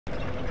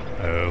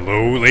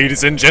Hello,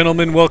 ladies and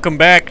gentlemen. Welcome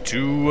back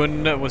to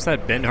what's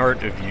that? Ben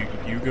Hart of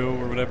Hugo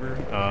or whatever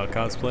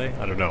cosplay.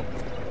 I don't know.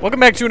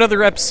 Welcome back to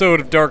another episode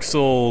of Dark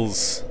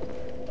Souls.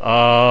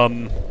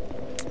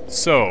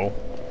 So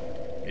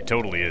it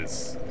totally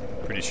is.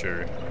 Pretty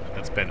sure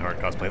that's Ben Hart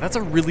cosplay. That's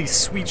a really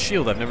sweet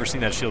shield. I've never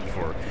seen that shield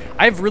before.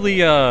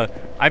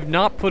 I've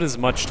not put as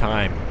much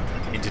time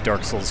into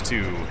Dark Souls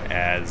 2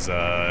 as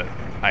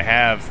I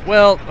have.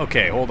 Well,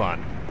 okay, hold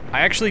on.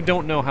 I actually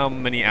don't know how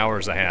many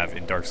hours I have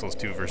in Dark Souls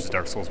 2 versus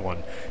Dark Souls 1,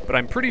 but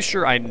I'm pretty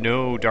sure I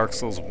know Dark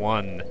Souls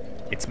 1,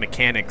 its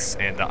mechanics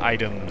and the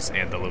items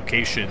and the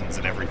locations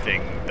and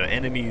everything, the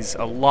enemies,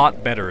 a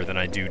lot better than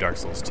I do Dark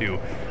Souls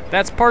 2.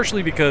 That's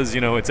partially because,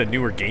 you know, it's a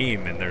newer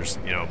game and there's,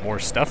 you know, more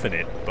stuff in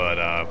it, but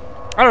I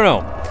don't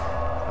know.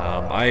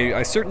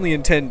 I certainly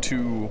intend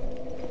to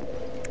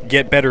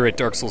get better at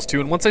Dark Souls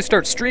 2, and once I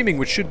start streaming,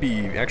 which should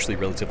be actually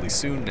relatively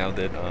soon now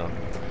that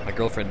my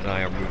girlfriend and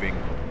I are moving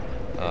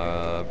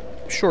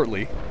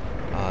shortly,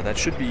 that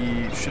should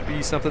be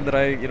something that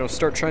I, you know,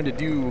 start trying to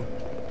do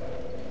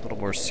a little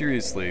more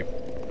seriously.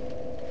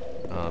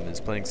 Is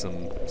playing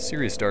some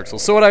serious Dark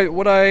Souls. So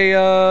what I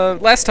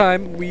last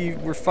time we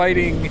were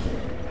fighting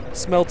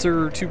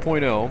Smelter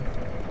 2.0.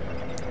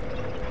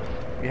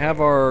 We have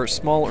our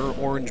small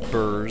orange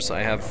burrs.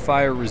 I have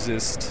fire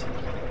resist.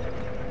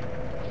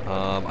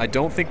 I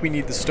don't think we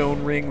need the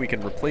stone ring. We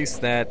can replace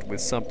that with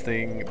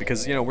something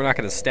because, you know, we're not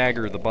going to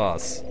stagger the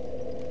boss.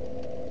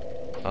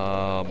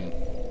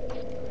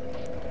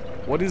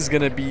 What is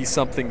gonna be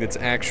something that's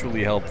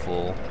actually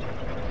helpful?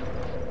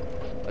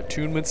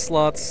 Attunement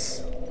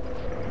slots,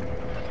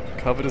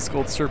 covetous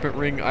gold serpent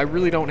ring. I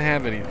really don't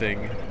have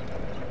anything.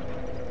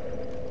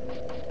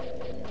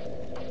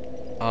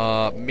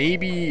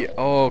 Maybe.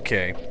 Oh,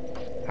 okay.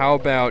 How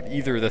about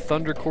either the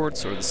thunder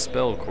quartz or the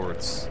spell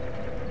quartz?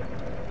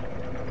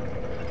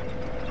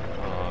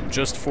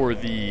 Just for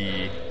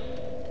the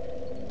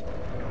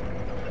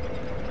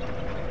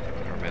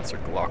Necromancer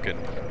Glocken.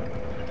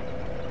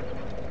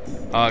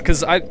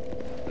 Cause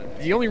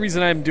the only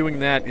reason I'm doing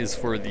that is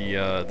for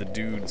the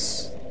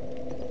dudes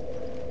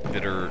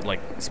that are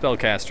like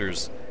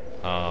spellcasters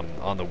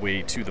on the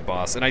way to the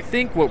boss. And I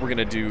think what we're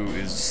gonna do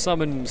is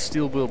summon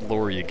Steel-Willed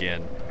Lori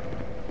again.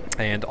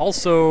 And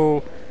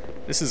also,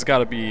 this has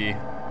gotta be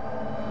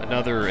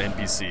another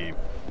NPC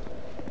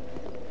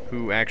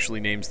who actually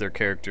names their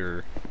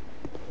character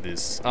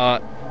this.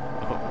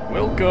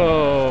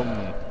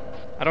 Welcome!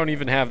 I don't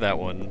even have that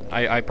one.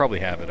 I probably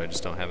have it, I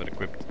just don't have it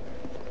equipped.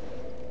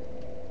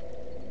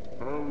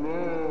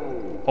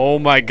 Hello. Oh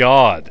my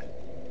god.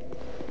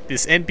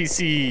 This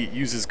NPC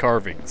uses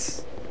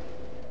carvings.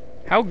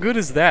 How good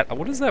is that?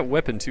 What is that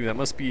weapon too? That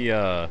must be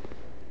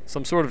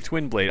some sort of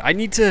twin blade. I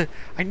need to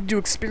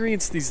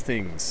experience these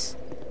things.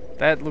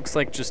 That looks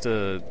like just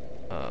a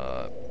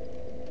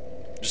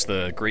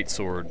great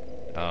sword.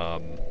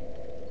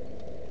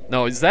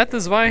 No, is that the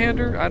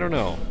Zweihander? I don't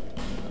know.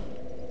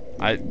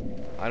 I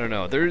don't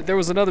know. There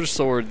was another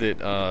sword that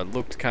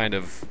looked kind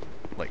of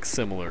like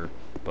similar,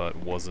 but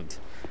wasn't.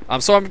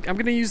 So I'm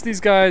gonna use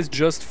these guys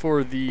just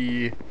for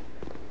the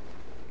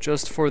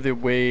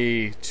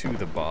way to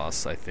the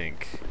boss, I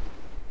think.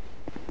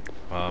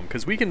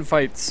 Because we can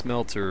fight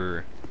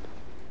Smelter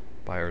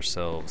by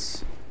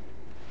ourselves.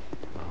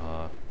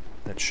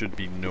 That should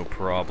be no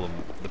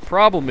problem. The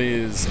problem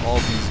is all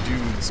these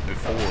dudes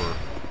before.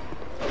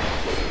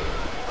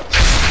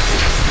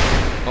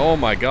 Oh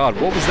my god,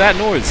 what was that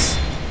noise?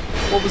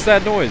 What was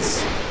that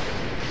noise?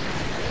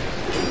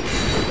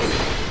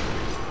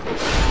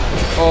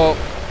 Oh,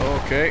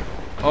 okay.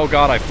 Oh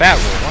god, I fat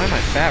roll. Why am I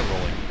fat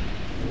rolling?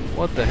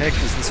 What the heck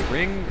is this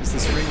ring? Is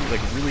this ring like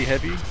really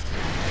heavy?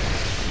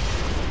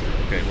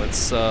 Okay,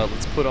 let's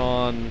put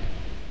on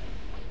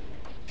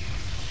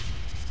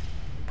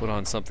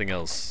something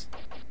else.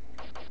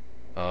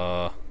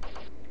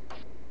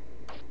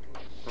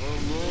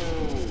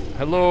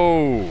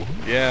 Hello.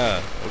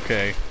 Yeah.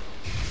 Okay.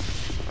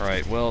 All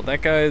right. Well,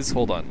 that guy's.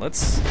 Hold on.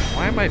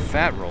 Why am I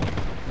fat rolling?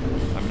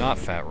 I'm not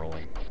fat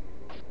rolling.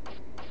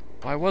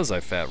 Why was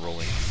I fat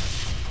rolling?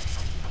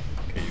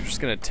 Okay, you're just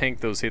gonna tank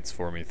those hits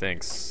for me,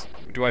 thanks.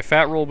 Do I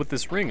fat roll with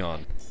this ring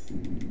on?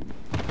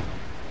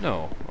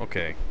 No,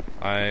 okay.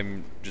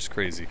 I'm just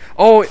crazy.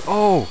 Oh!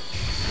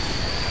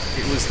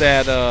 It was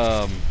that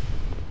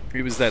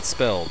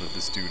spell that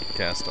this dude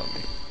cast on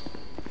me.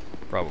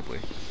 Probably.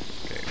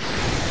 Okay.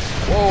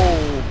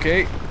 Whoa,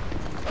 okay.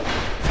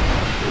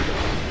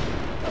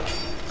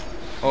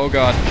 Oh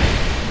god.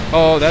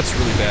 Oh, that's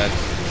really bad.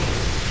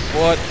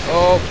 What?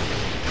 Oh!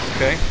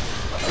 Okay.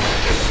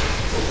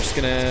 We're just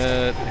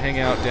gonna hang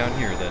out down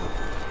here then.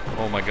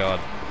 Oh my god,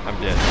 I'm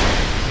dead.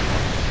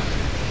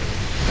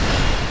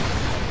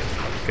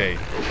 Okay,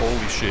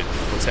 holy shit,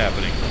 what's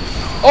happening?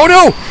 Oh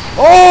no!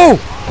 Oh!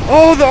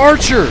 Oh, the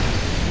archer!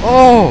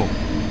 Oh!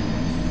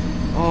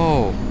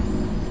 Oh.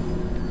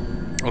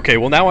 Okay,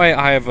 well now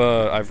I've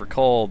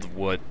recalled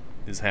what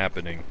is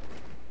happening.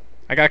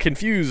 I got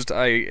confused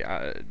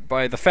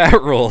by the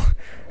fat roll.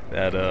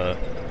 That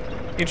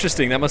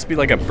interesting, that must be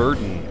like a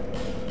burden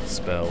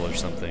spell or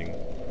something.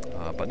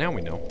 But now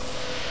we know.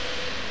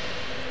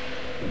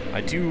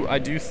 I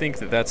do think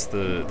that that's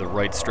the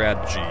right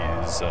strategy,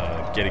 is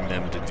getting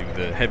them to do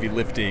the heavy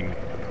lifting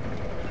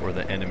for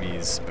the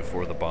enemies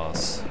before the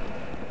boss.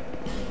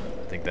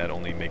 I think that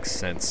only makes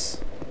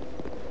sense.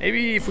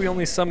 Maybe if we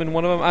only summon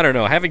one of them, I don't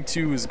know. Having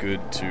two is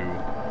good too.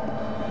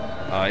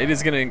 It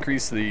is going to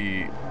increase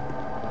the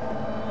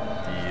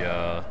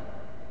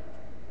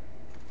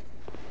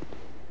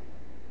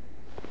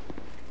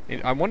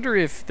I wonder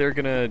if they're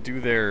gonna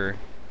do their,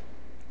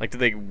 like, do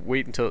they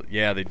wait until?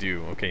 Yeah, they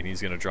do. Okay, and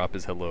he's gonna drop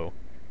his hello.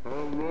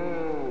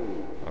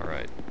 All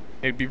right.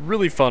 It'd be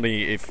really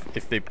funny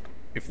if they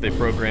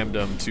programmed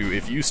them to,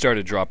 if you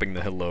started dropping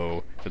the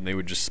hello, then they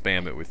would just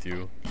spam it with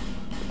you.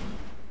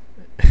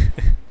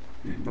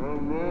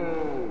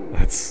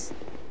 That's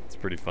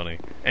pretty funny.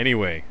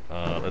 Anyway,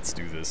 let's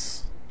do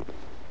this.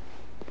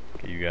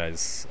 Okay, you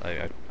guys,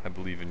 I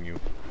believe in you.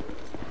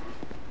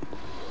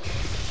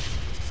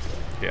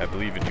 Okay, I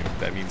believe in you.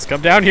 That means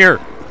come down here!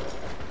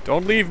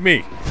 Don't leave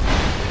me!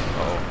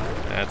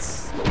 Oh,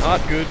 that's not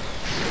good.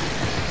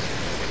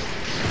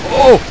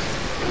 Oh!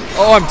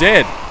 Oh, I'm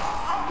dead!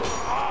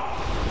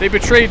 They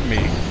betrayed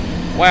me.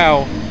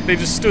 Wow, they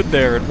just stood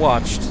there and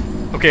watched.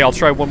 Okay, I'll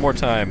try one more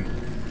time.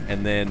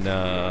 And then,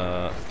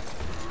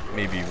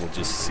 maybe we'll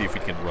just see if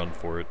we can run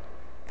for it.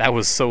 That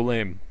was so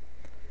lame.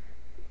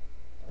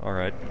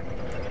 Alright.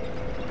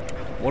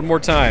 One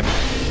more time.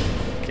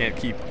 Can't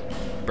keep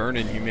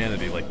burning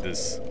humanity like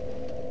this.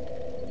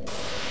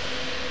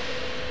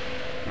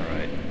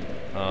 Alright.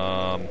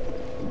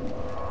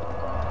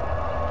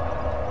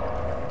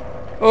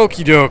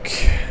 Okie doke.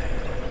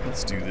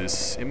 Let's do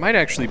this. It might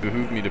actually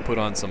behoove me to put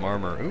on some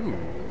armor. Ooh.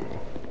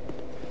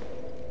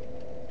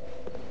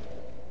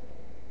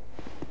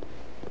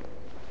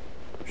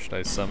 Should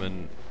I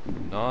summon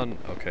non?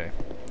 Okay.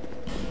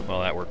 Well,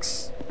 that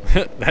works.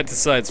 That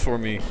decides for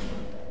me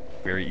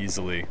very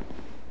easily.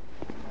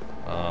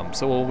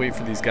 So we'll wait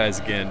for these guys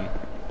again.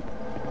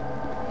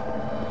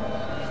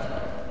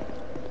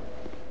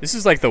 This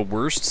is like the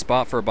worst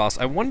spot for a boss.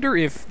 I wonder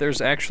if there's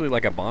actually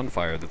like a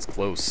bonfire that's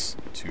close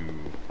to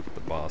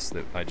the boss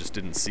that I just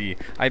didn't see.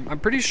 I'm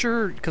pretty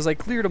sure, because I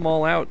cleared them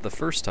all out the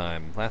first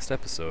time, last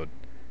episode.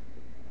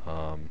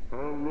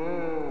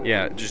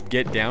 Yeah, just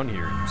get down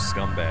here, you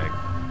scumbag.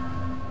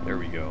 There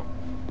we go.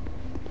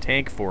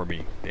 Tank for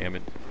me, damn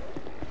it.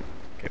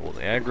 Okay, we'll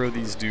aggro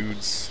these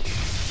dudes.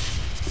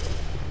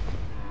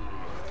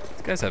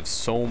 These guys have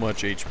so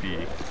much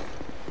HP.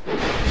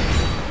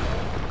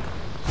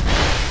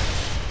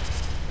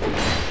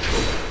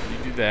 You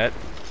do that.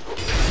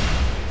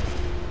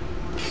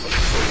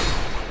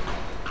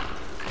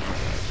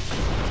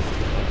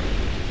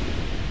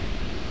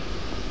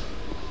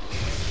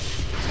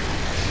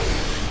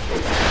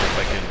 If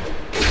I can.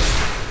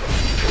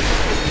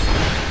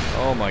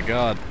 Oh my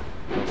god.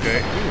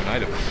 Okay. Ooh, an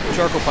item.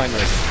 Charcoal pine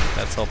resin.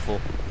 That's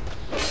helpful.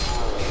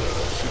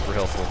 Super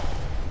helpful.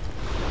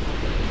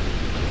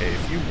 Okay,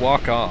 if you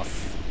walk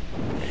off,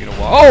 you're gonna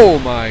walk. Oh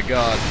my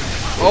god!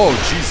 Oh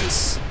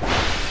Jesus!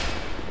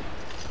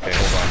 Okay,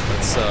 hold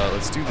on.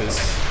 Let's do this.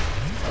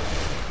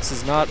 This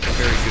is not a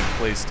very good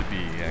place to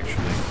be,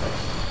 actually.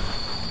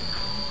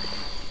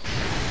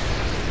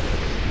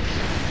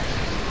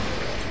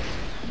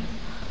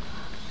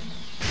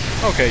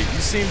 Okay, you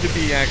seem to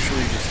be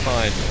actually just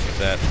fine with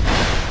that.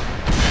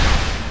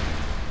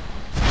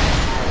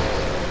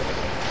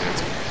 Okay,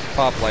 let's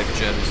pop life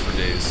gems for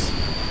days.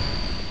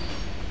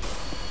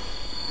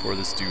 Before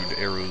this dude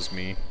arrows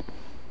me.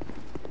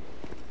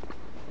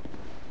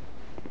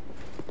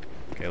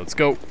 Okay, let's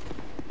go.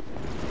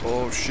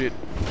 Oh shit.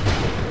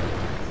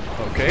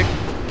 Okay.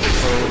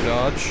 Pro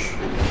dodge.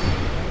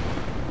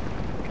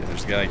 Okay,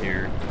 there's a guy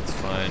here. That's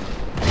fine.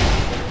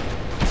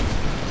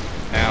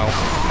 Ow.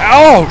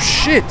 Ow!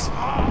 Shit!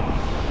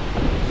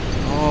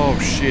 Oh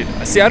shit.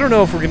 See, I don't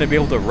know if we're gonna be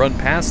able to run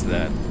past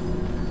that.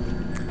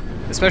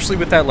 Especially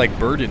with that, like,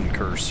 burden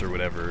curse or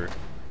whatever.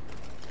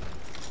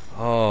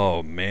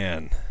 Oh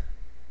man.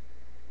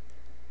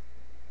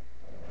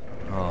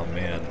 Oh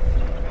man.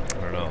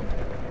 I don't know.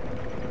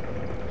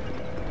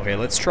 Okay,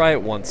 let's try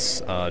it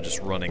once, just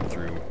running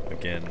through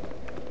again.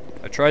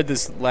 I tried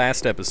this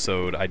last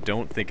episode. I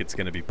don't think it's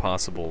going to be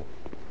possible.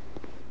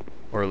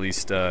 Or at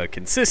least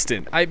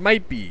consistent. I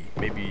might be.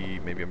 Maybe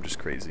I'm just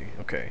crazy.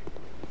 Okay.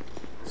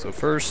 So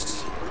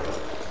first.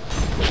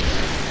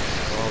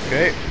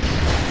 Okay.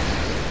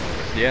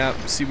 Yeah,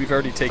 see, we've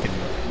already taken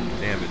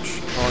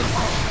damage.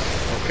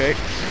 Okay.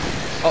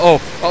 Uh-oh,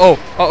 uh-oh,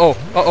 uh-oh,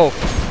 uh-oh.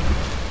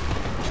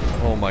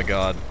 Oh my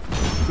god.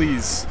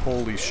 Please,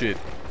 holy shit.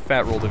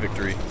 Fat roll to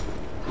victory.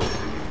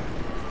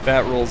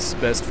 Fat rolls,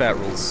 best fat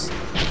rolls.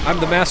 I'm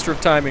the master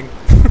of timing.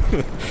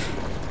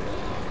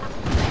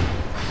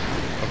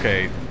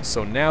 Okay,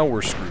 so now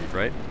we're screwed,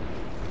 right?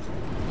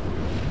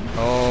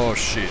 Oh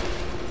shit.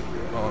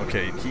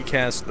 Okay, he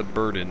cast the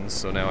burden,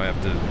 so now I have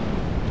to...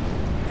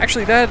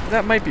 Actually,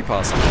 that might be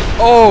possible.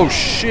 Oh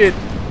shit!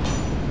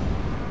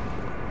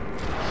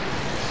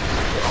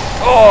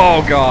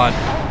 Oh god!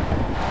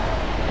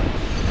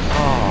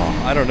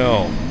 Oh, I don't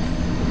know.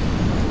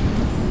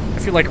 I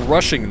feel like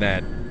rushing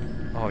that.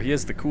 Oh, he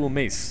has the cool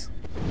mace.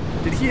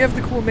 Did he have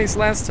the cool mace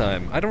last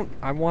time?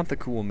 I want the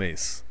cool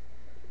mace.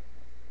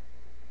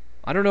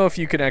 I don't know if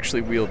you can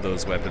actually wield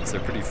those weapons.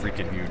 They're pretty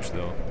freaking huge,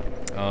 though.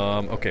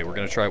 Okay, we're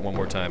gonna try it one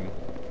more time.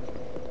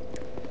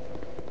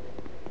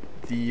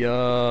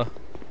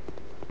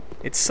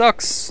 It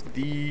sucks.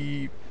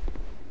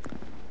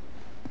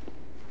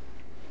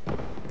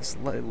 This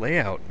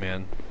layout,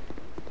 man.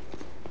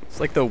 It's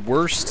like the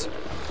worst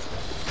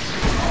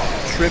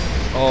trip.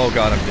 Oh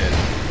god, I'm dead.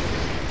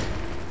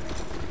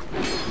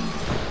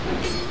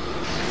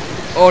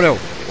 Oh no!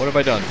 What have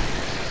I done?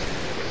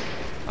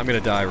 I'm gonna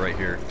die right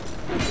here.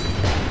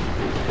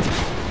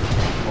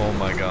 Oh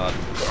my god.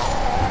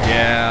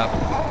 Yeah.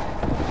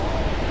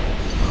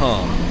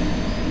 Huh.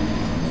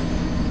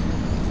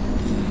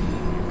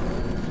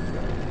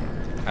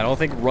 I don't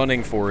think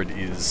running for it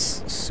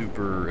is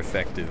super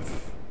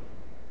effective.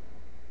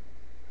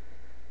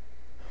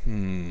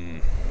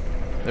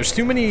 There's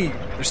too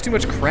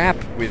much crap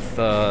with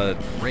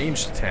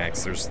ranged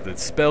attacks. There's the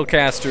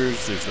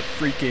spellcasters, there's the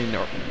freaking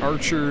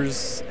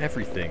archers,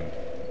 everything.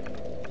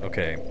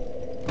 Okay.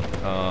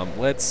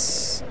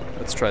 Let's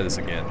try this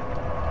again.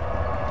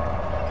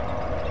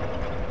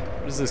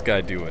 What is this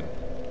guy doing?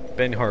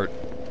 Ben Hart,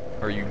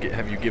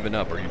 have you given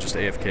up? Are you just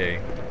AFK?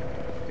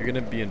 You're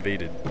gonna be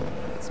invaded.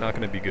 It's not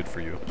gonna be good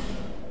for you.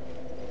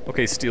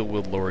 Okay,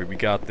 Steel-Willed Lori, we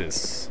got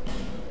this.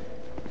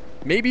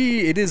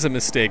 Maybe it is a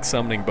mistake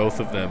summoning both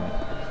of them.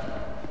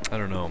 I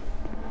don't know.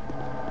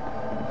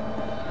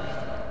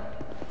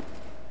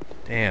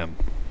 Damn.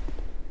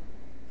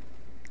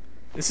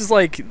 This is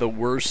like the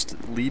worst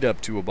lead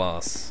up to a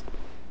boss.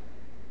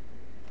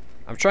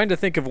 I'm trying to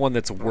think of one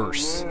that's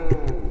worse.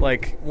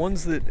 Like,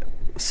 ones that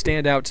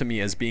stand out to me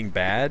as being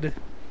bad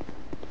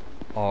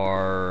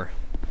are...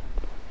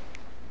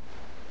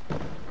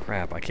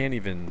 Crap, I can't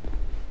even...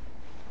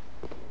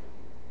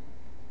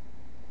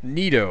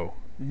 Nito.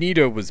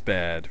 Nito was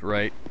bad,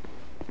 right?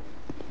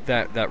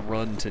 That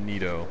run to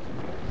Nito.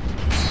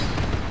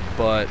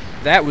 But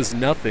that was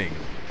nothing.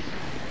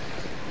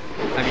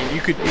 I mean,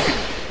 you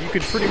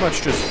could pretty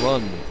much just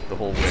run the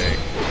whole way.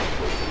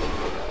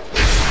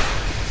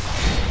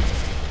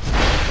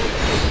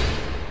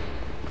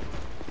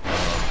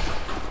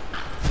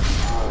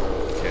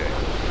 Okay.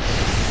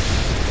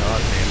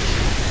 God damn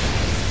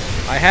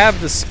it. I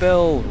have the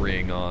spell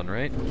ring on,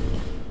 right?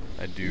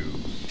 I do.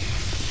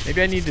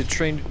 Maybe I need to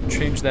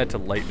change that to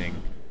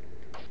lightning.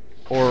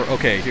 Or,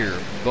 okay, here,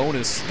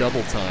 bonus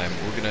double time.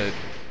 We're gonna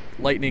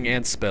lightning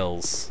and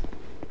spells.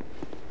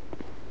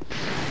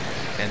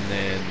 And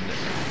then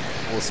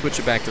we'll switch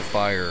it back to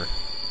fire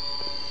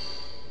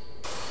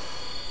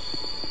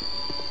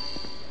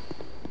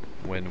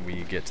when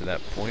we get to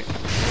that point.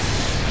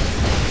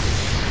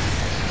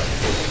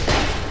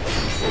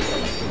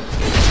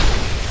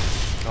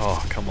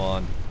 Oh, come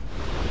on.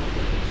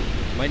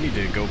 Might need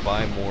to go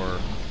buy more.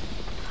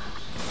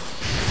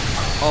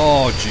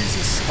 Oh,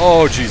 Jesus.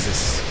 Oh,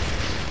 Jesus.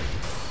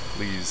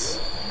 Please.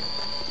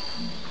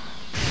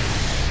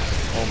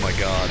 Oh my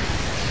god.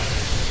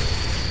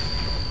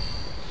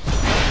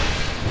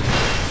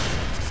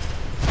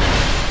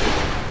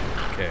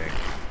 Okay.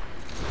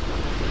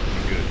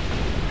 Good.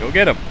 Go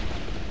get him.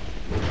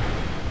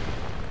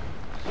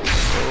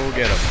 Go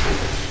get him.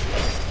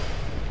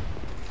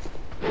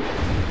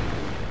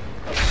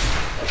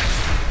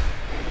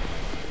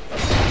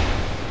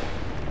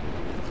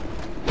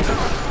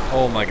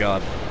 Oh my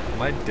god.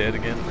 Am I dead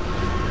again?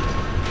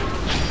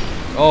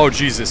 Oh,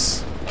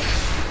 Jesus.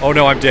 Oh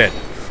no, I'm dead.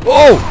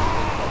 Oh!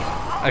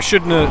 I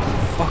shouldn't have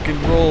fucking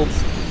rolled.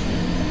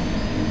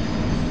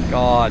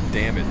 God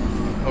damn it.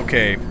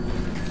 Okay.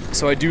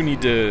 So I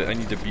need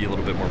to be a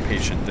little bit more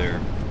patient there.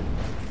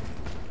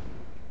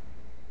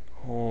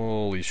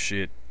 Holy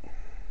shit.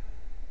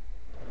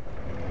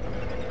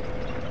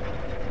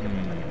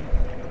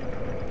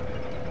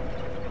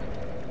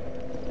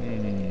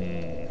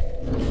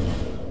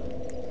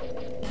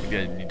 Maybe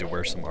I need to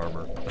wear some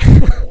armor.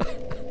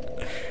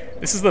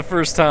 This is the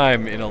first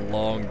time in a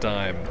long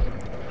time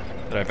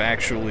that I've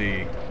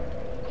actually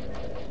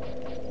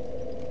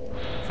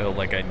felt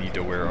like I need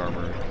to wear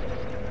armor.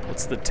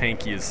 What's the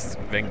tankiest?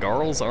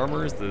 Vengarl's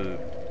armor is the...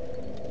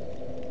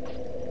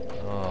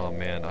 Oh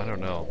man, I don't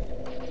know.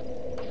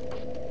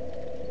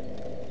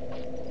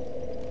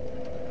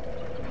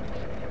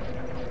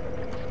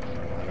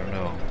 I don't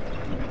know.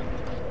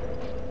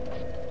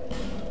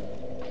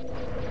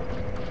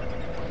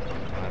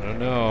 I don't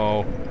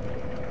know.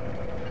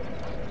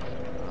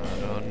 I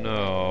don't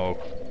know.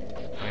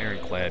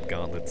 Ironclad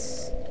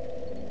gauntlets.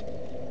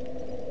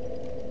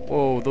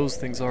 Whoa, those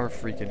things are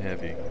freaking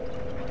heavy.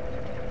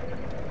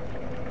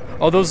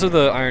 Oh, those are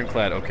the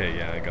ironclad. Okay,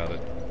 yeah, I got it.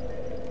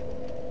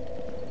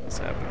 What's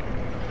happening?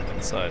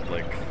 Inside,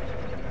 like,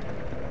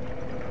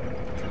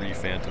 3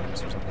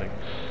 phantoms or something.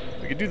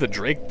 We could do the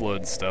Drake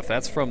Blood stuff.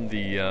 That's from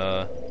the,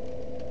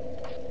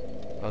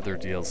 other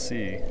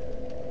DLC.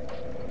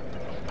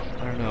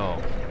 I don't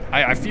know.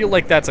 I feel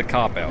like that's a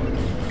cop-out.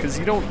 Because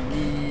you don't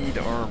need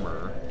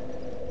armor.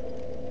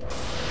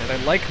 And I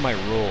like my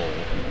roll.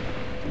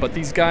 But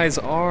these guys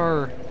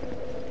are...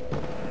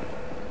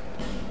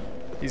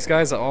 These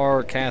guys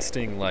are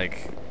casting,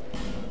 like,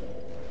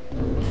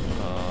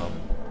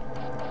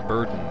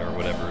 burden or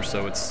whatever,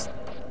 so it's...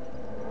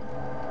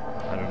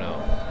 I don't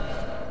know.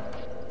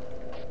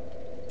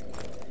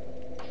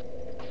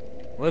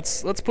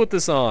 Let's put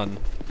this on.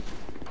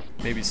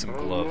 Maybe some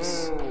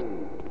gloves.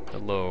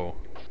 Hello.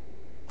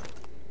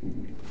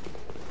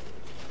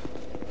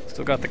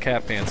 Still got the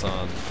cat pants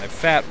on. I have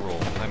fat roll.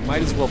 I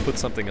might as well put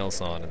something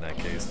else on in that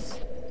case.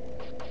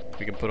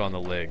 We can put on the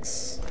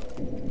legs.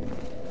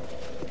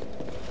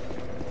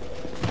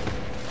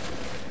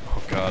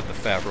 Oh god, the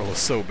fat roll is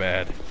so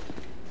bad.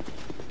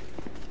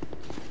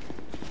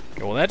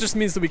 Okay, well that just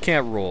means that we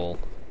can't roll.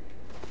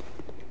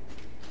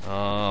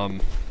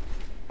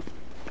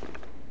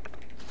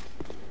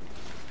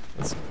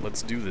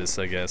 Let's do this,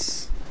 I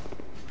guess.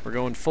 We're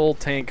going full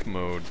tank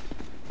mode.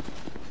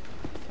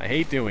 I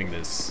hate doing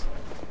this.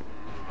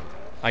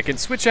 I can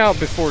switch out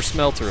before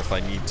smelter if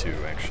I need to,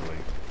 actually.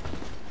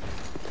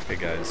 Okay,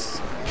 guys.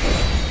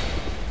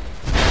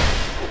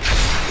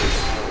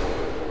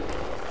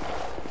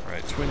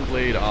 Alright, twin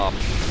blade op.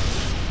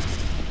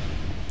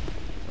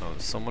 Oh,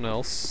 someone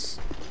else.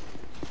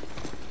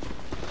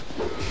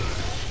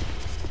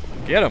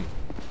 Get him!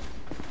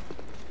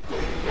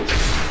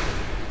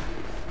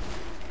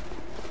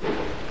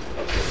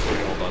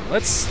 Okay, hold on.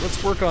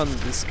 Let's work on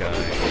this guy.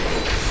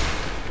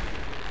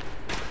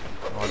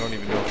 Oh, I don't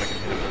even know if I can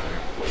hit him there.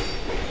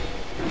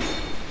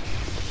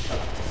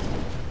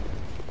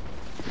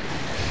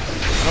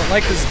 I don't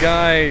like this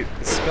guy,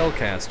 the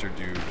spellcaster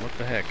dude. What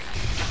the heck?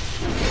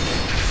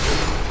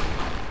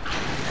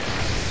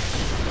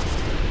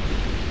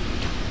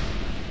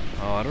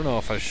 Oh, I don't know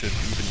if I should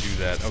even do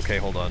that. Okay,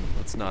 hold on.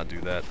 Let's not do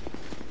that.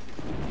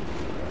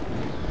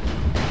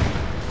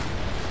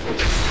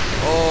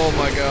 Oh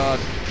my god.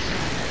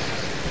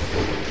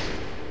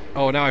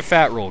 Oh, now I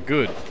fat roll.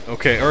 Good.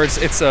 Okay, or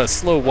it's a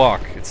slow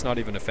walk. It's not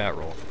even a fat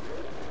roll.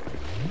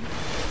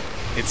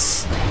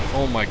 It's...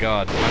 Oh my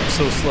god. I'm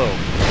so slow.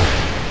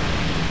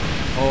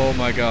 Oh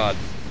my god.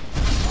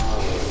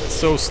 It's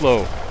so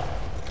slow.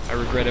 I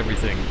regret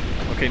everything.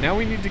 Okay, now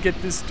we need to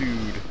get this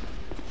dude.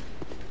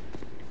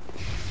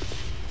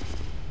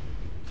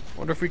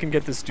 Wonder if we can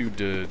get this dude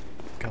to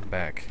come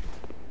back.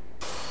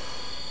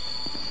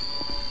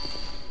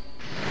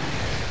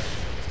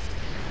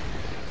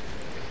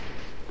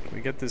 Can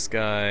we get this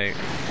guy?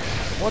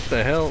 What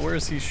the hell? Where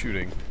is he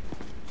shooting?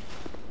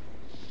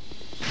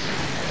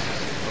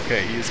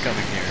 Okay, he is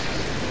coming here.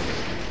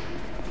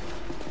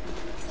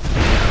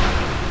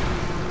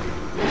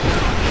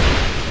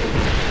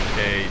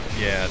 Okay,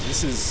 yeah,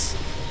 this is...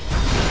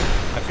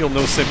 I feel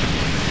no sympathy for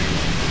you.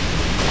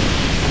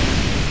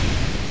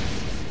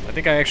 I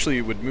think I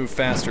actually would move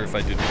faster if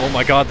I did. Oh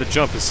my god, the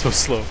jump is so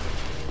slow.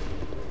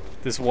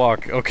 This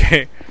walk,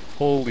 okay.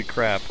 Holy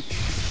crap.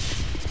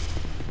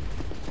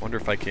 I wonder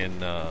if I can,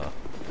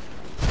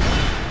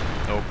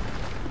 Nope.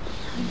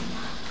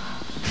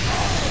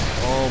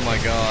 Oh my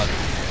god.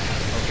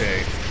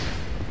 Okay.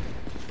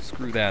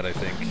 Screw that, I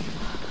think.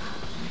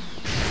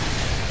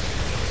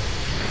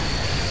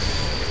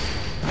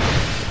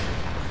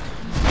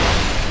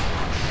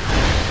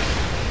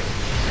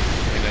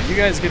 Okay, now you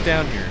guys get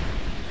down here.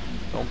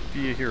 Don't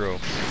be a hero.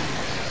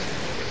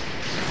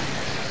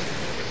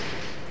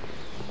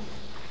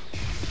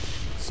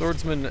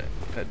 Swordsman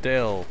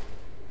Adele.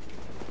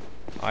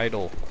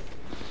 Idle.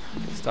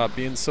 Stop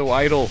being so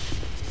idle.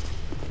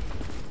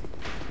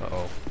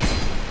 Uh-oh.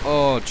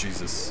 Oh,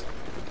 Jesus.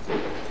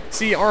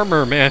 See,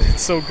 armor, man.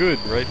 It's so good,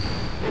 right?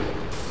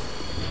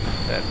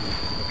 That.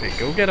 Okay,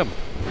 go get him.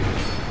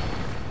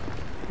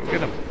 Go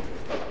get him.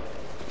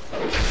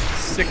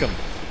 Sick him.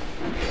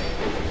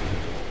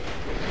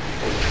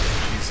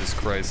 Jesus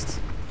Christ.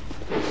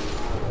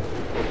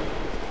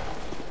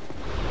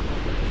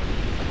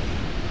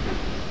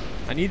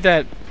 I need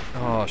that...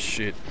 Oh,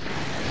 shit.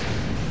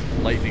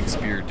 Lightning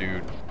spear,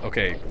 dude.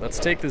 Okay, let's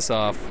take this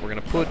off. We're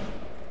gonna put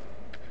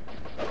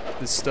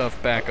this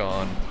stuff back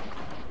on.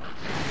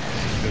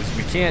 Because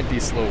we can't be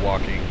slow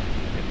walking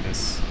in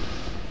this.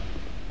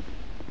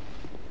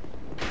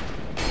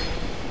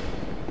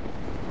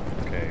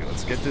 Okay,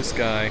 let's get this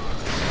guy.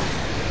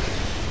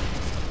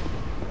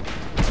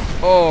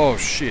 Oh,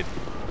 shit.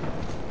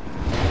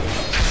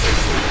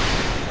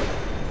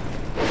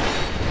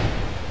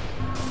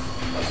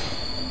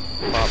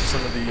 Pop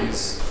some of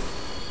these.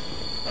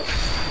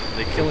 Are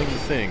they killing the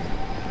thing?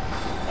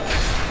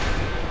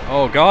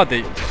 Oh god,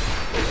 they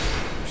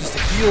just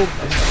healed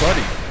his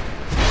buddy.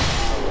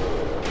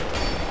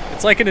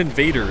 It's like an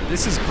invader.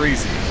 This is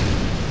crazy.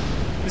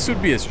 This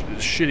would be a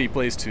shitty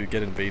place to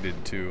get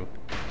invaded too.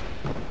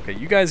 Okay,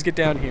 you guys get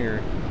down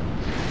here.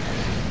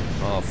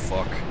 Oh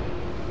fuck.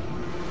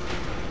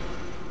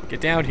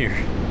 Get down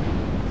here.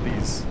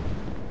 Please.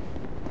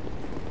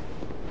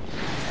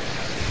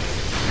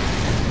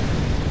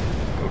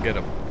 Go get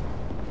him.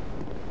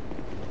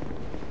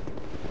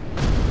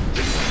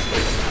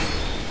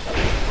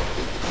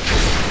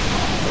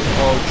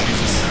 Oh,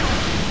 Jesus.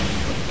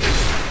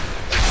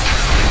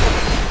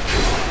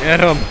 Get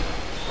him!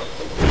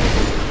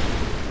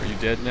 Are you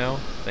dead now?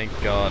 Thank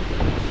God.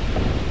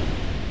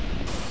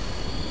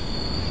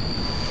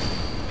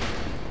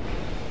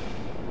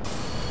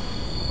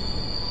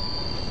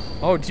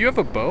 Oh, do you have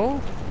a bow?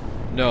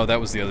 No, that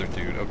was the other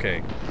dude.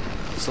 Okay.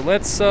 So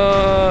let's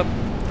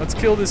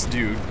kill this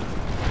dude.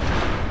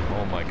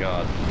 Oh my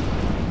god.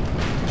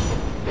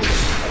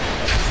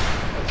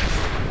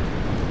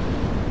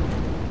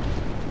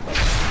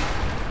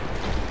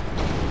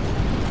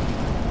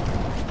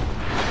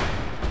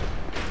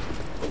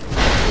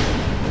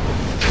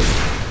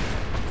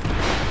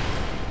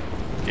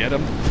 Get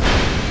him.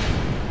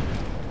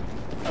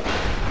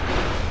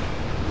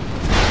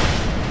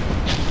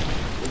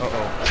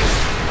 Uh-oh.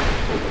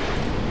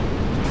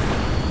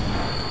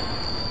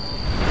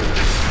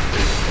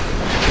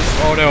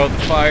 Oh no, the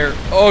fire.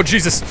 Oh,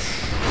 Jesus.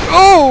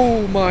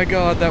 Oh my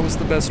god, that was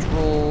the best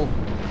roll.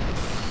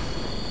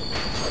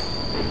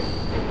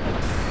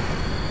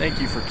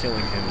 Thank you for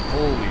killing him.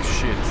 Holy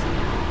shit.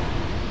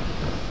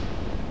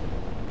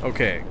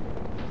 Okay.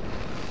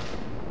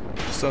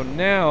 So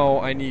now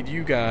I need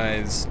you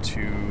guys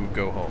to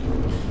go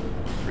home.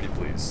 Pretty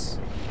please.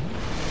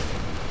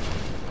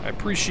 I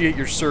appreciate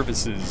your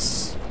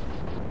services,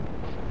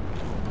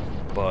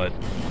 but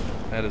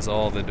that is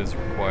all that is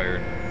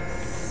required.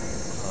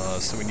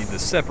 So we need the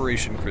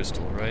separation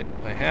crystal, right?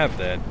 I have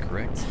that,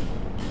 correct?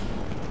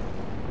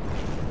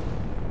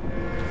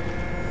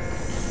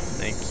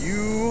 Thank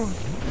you.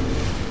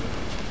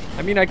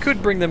 I mean, I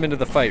could bring them into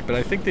the fight, but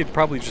I think they'd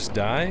probably just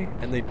die,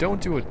 and they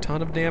don't do a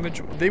ton of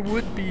damage. They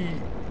would be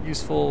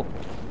useful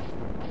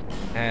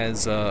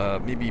as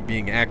maybe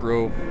being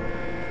aggro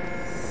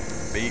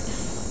bait,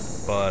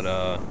 but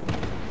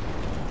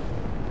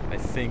I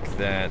think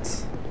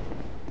that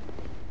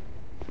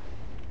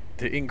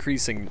the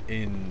increasing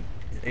in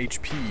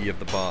HP of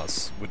the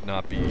boss would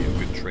not be a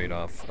good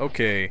trade-off.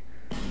 Okay,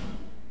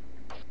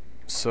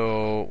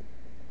 so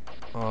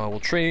we'll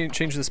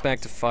change this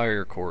back to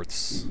fire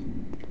quartz.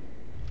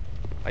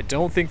 I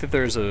don't think that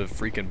there's a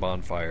freaking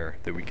bonfire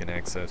that we can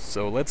access,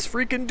 so let's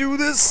freaking do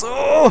this!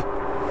 Oh!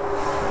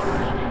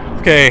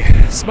 Okay,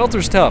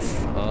 smelter's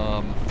tough.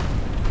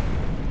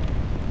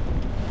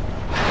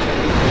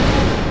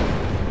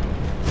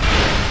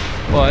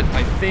 But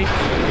I think...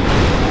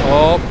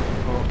 Oh,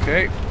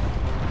 okay.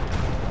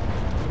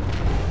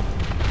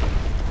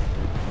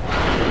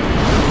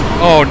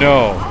 Oh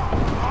no.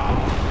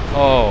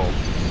 Oh.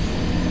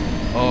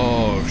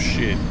 Oh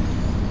shit.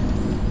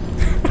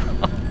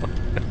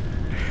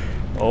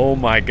 Oh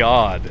my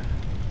god.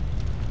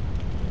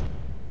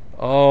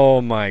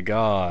 Oh my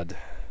god.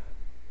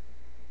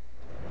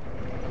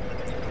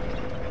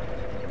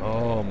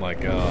 Oh my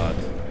god.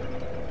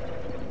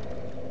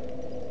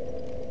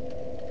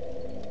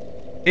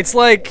 It's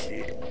like...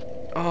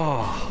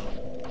 Oh.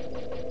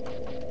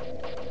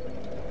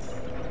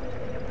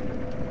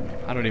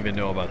 I don't even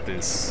know about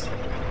this.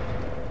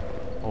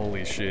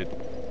 Holy shit.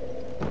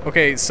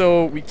 Okay,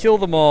 so we kill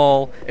them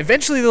all.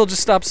 Eventually they'll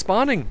just stop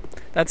spawning.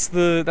 That's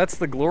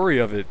the glory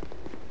of it.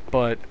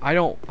 But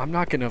I'm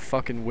not gonna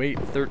fucking wait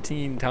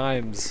 13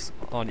 times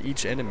on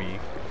each enemy.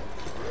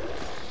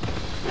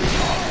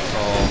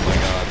 Oh my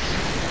god.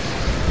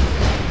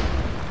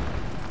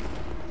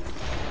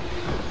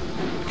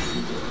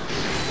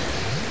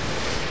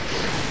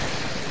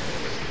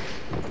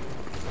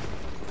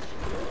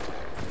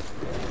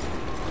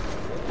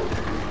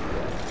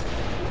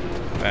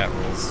 That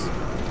rules.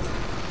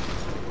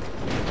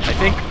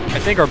 I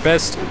think our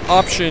best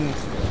option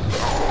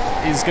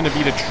is gonna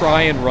be to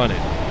try and run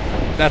it.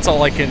 That's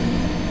all I can.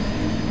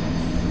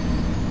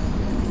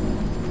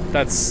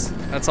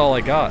 That's all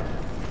I got.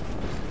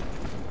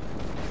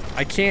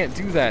 I can't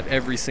do that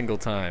every single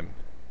time.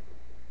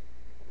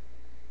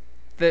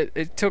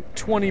 It took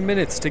 20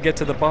 minutes to get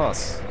to the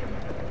boss.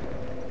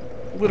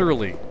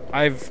 Literally,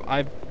 I've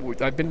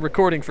been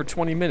recording for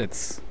 20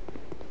 minutes.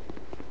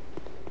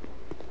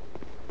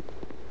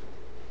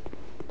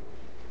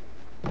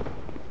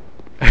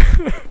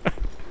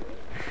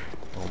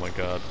 Oh my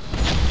god.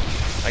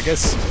 I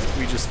guess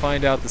we just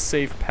find out the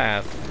safe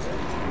path,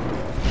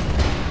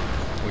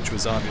 which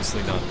was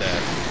obviously not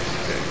that.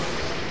 Okay.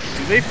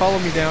 Do they follow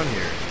me down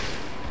here?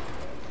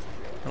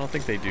 I don't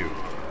think they do.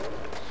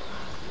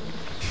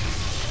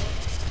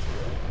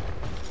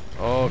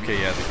 Okay,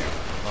 yeah, they do.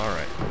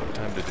 Alright,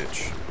 time to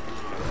ditch.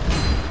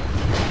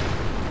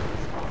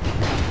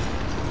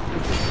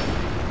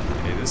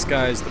 Okay, this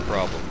guy's the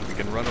problem. We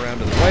can run around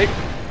to the right.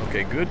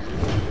 Okay, good.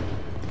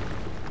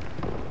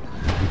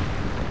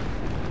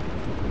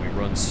 We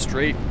run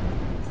straight.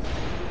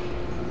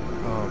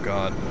 Oh,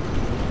 God.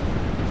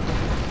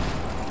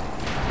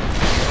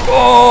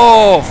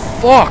 Oh,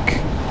 fuck!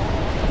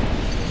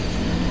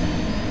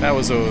 That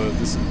was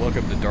this is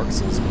welcome to Dark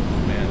Souls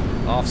moment,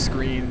 man. Off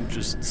screen,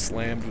 just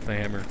slammed with a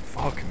hammer.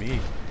 Fuck me.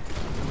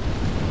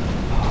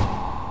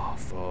 Oh,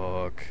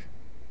 fuck.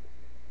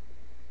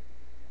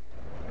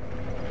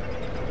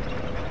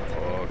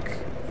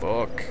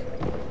 Fuck.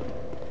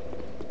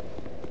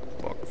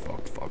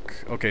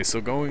 Okay, so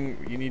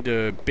you need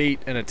to bait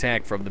an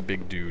attack from the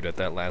big dude at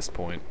that last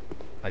point,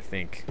 I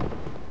think.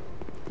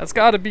 That's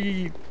gotta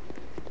be...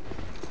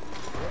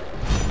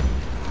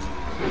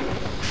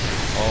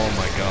 Oh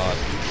my god.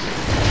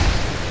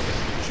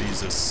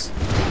 Jesus.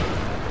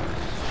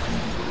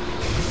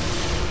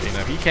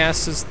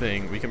 casts his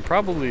thing. We can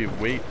probably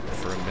wait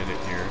for a minute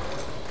here.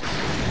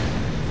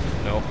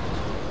 No.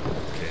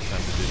 Okay,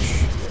 time to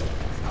ditch.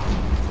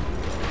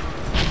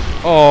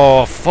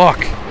 Oh,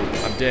 fuck!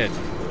 I'm dead.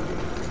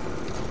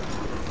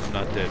 I'm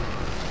not dead.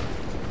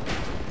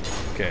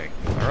 Okay,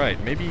 alright,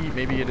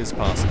 maybe it is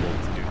possible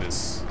to do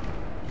this.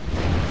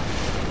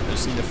 I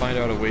just need to find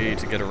out a way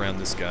to get around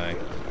this guy.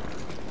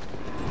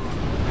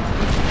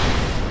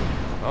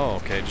 Oh,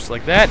 okay, just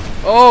like that.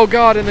 Oh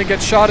god, and then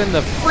get shot in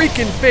the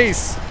freaking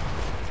face!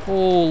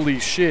 Holy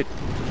shit.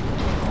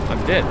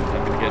 I'm dead.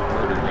 I'm gonna get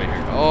murdered right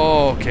here.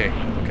 Oh, okay.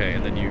 Okay,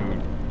 and then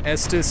you...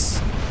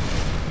 Estes.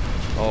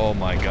 Oh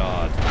my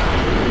god.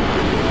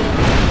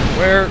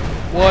 Where?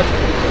 What?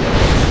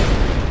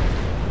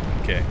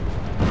 Okay.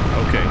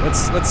 Okay,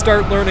 let's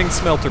start learning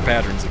smelter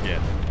patterns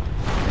again.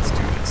 Let's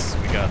do this.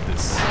 We got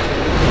this.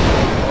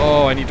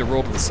 Oh, I need to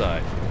roll to the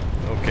side.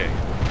 Okay.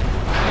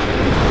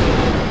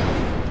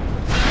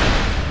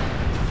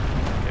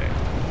 Okay.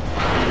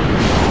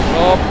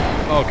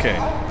 Oh, okay.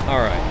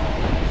 Alright.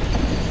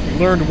 We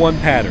learned one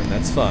pattern.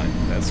 That's fine.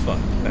 That's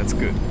fine. That's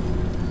good.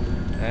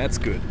 That's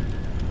good.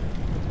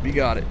 We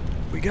got it.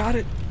 We got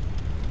it.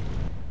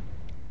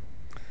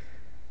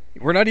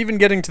 We're not even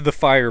getting to the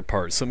fire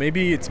part, so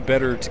maybe it's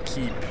better to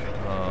keep,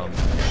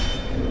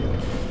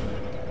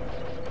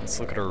 let's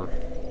look at her.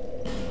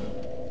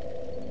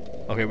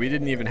 Okay, we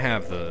didn't even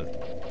have the...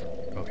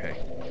 Okay,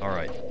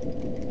 alright.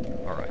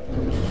 Alright.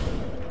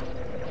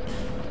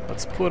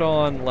 Let's put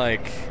on,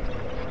 like...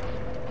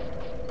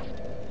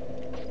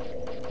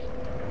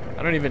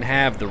 I don't even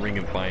have the Ring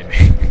of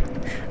Binding.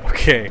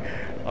 Okay,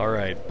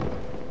 alright.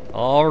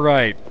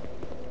 Alright.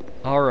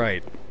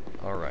 Alright.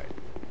 Alright.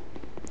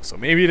 So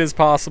maybe it is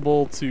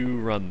possible to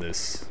run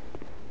this.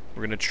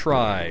 We're gonna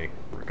try,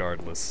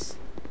 regardless.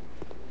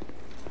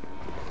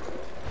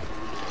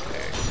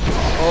 Okay.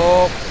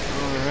 Oh,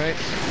 alright.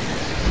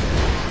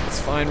 It's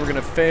fine, we're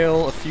gonna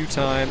fail a few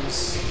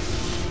times.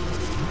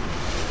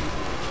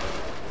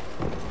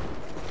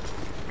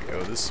 We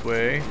go this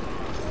way.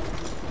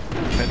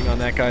 Depending on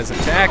that guy's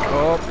attack.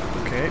 Oh,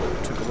 okay.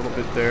 Took a little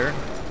bit there.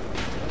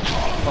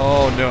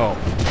 Oh, no.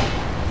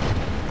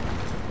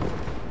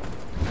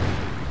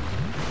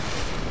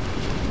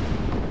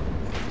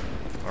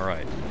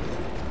 Alright.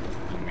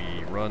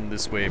 We run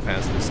this way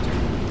past this dude.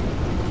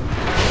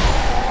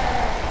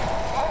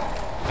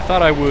 I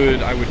thought I would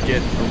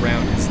get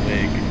around his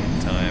leg in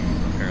time.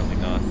 Apparently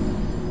not.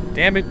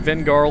 Damn it,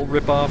 Vengarl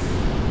ripoff.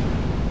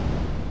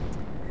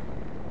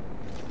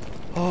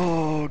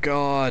 Oh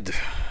god.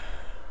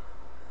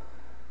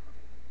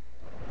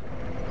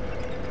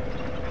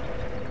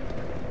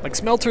 Like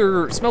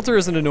Smelter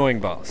is an annoying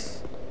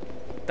boss.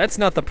 That's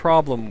not the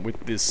problem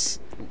with this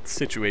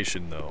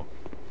situation though.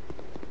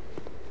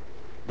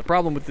 The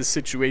problem with this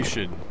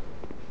situation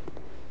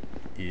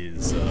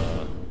is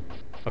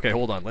okay,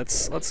 hold on.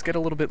 Let's get a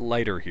little bit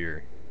lighter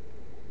here.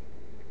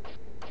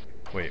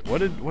 Wait, what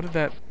did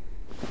that...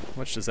 How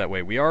much does that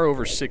weigh? We are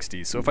over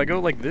 60, so if I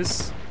go like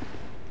this,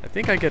 I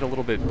think I get a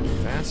little bit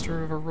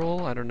faster of a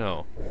roll? I don't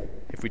know.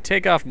 If we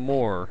take off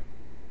more,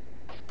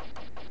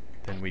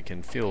 then we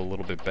can feel a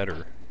little bit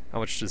better. How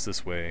much does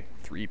this weigh?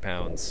 3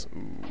 pounds.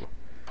 Ooh.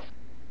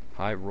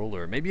 High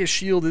roller. Maybe a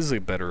shield is a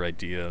better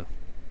idea.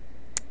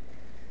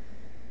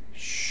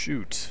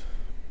 Shoot.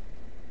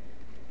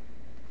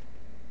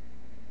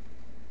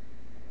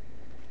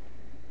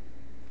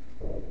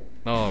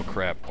 Oh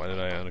crap, why did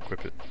I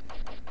unequip it?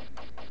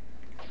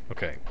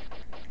 Okay.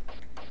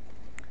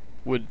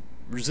 Would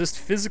resist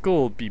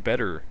physical be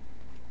better?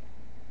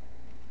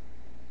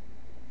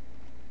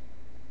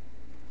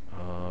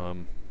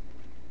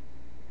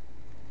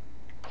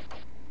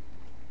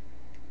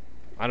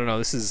 I don't know,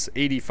 this is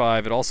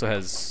 85, it also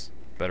has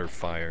better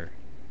fire.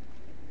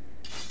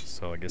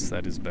 So I guess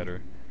that is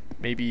better.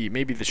 Maybe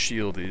the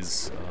shield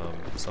is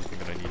something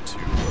that I need to...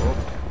 Oh.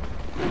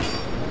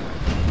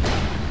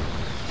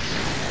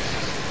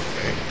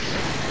 Okay,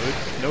 good.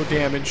 No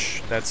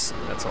damage. That's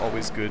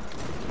always good.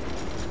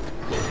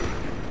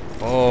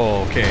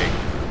 Oh, okay.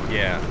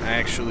 Yeah,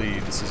 actually,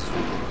 this is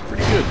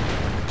pretty good.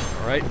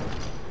 All right.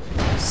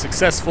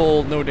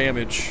 Successful. No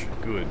damage.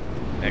 Good.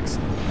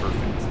 Excellent.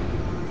 Perfect.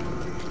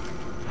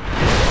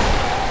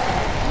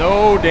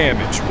 No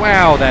damage.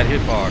 Wow, that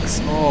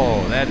hitbox.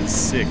 Oh, that is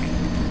sick.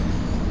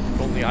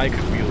 If only I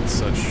could wield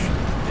such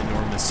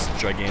enormous,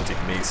 gigantic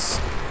mace.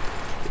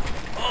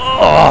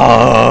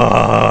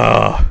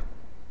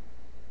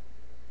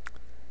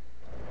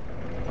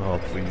 Oh,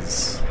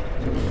 please.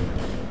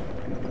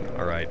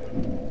 Alright.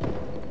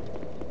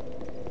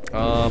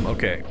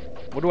 Okay.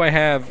 What do I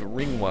have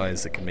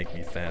ring-wise that can make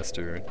me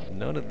faster?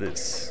 None of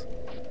this.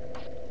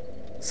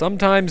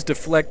 Sometimes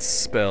deflects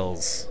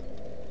spells.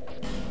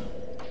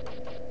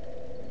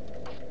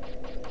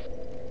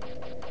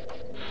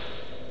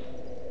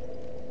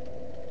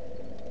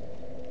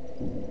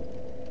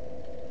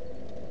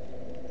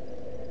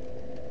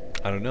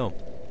 I don't know.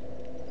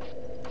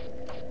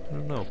 I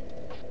don't know.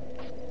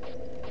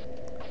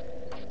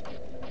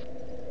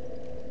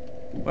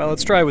 Well,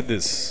 let's try with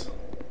this.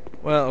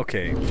 Well,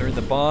 okay. During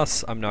the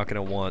boss, I'm not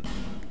gonna want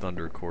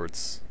thunder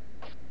quartz.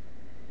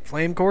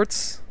 Flame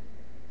quartz?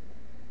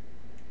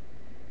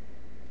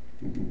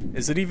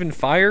 Is it even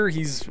fire?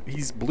 He's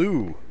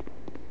blue.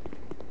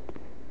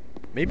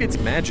 Maybe it's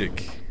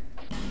magic.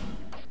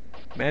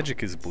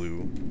 Magic is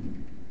blue.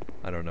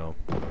 I don't know.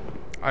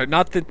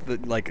 Not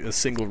that like a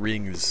single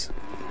ring is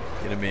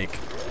gonna make a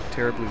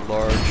terribly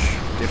large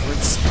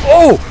difference.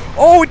 Oh!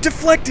 Oh, it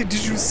deflected!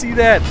 Did you see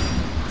that?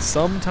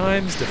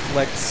 Sometimes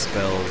deflect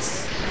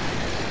spells.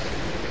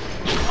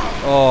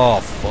 Oh,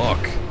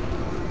 fuck.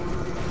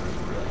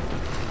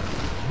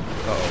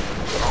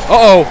 Uh-oh.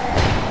 Uh-oh!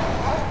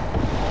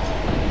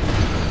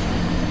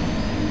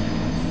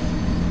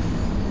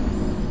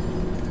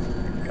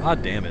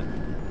 God damn it.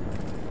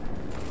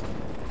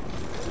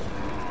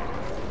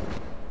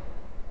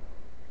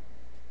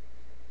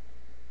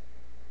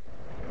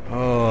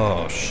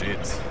 Oh,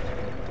 shit.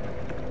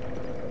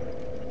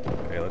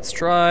 Okay, let's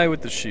try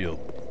with the shield.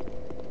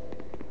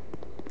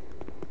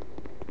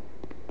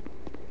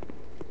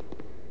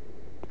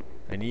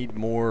 I need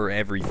more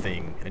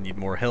everything. I need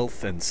more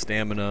health and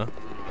stamina.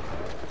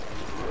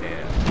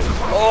 And...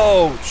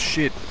 oh,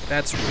 shit.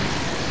 That's really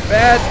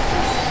bad.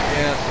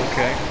 Yeah,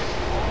 okay.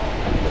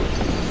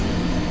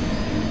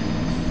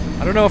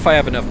 I don't know if I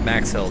have enough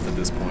max health at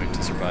this point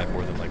to survive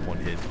more than like one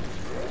hit.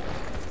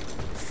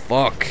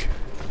 Fuck.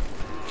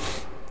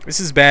 This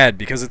is bad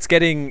because it's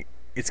getting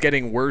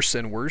worse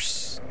and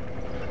worse,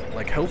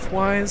 like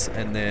health-wise,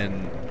 and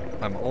then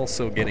I'm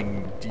also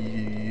getting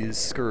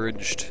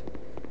discouraged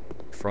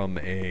from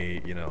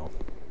a, you know...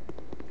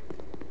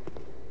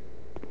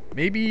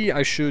 maybe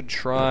I should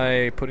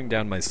try putting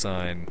down my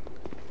sign.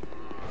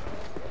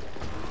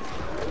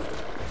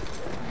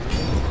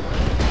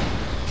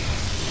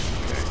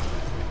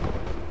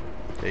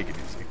 Take it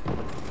easy.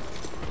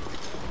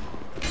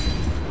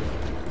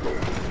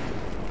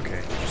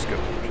 Okay, just go,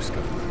 just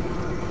go.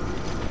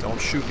 Don't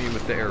shoot me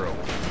with the arrow.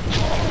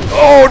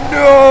 Oh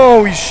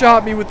no! He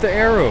shot me with the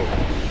arrow!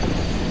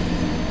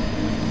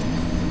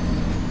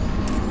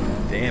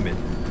 Damn it.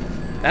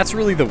 That's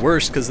really the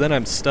worst, because then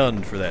I'm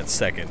stunned for that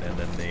second, and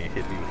then they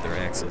hit me with their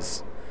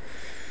axes.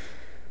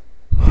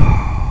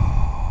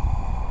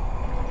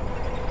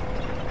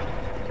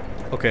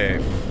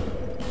 Okay,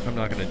 I'm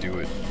not gonna do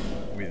it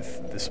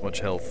with this much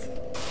health.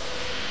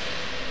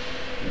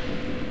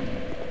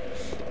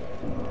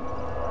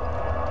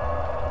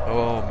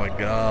 Oh my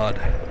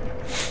god.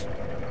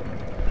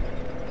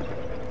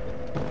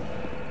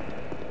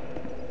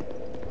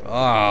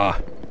 Ah.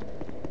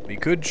 We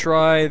could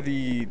try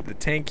the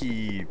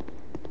tanky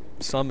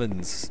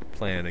summons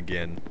plan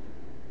again.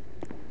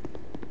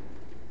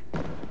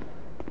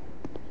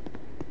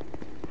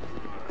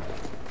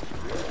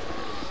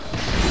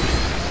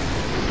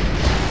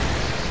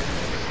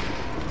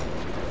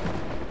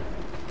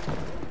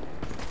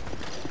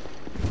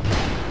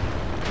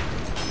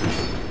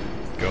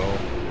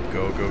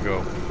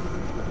 Go.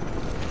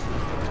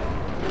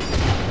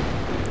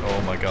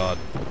 Oh my god.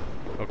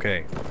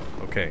 Okay.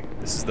 Okay.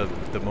 This is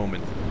the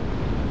moment.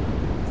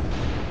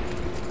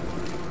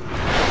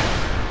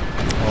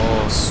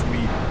 Oh,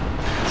 sweet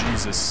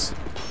Jesus.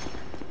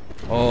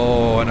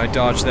 Oh, and I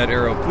dodged that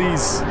arrow.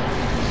 Please.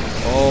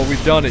 Oh,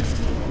 we've done it.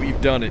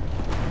 We've done it.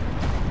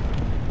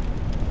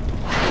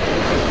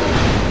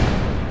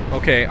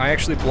 Okay, I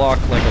actually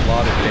blocked like a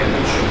lot of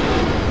damage.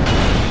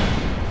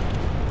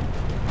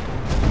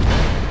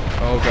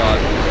 Oh god.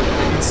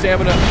 I need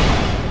stamina.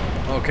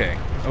 Okay.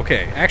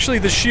 Okay. Actually,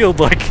 the shield,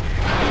 like,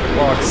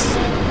 blocks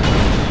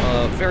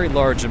a very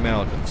large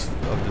amount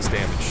of this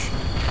damage.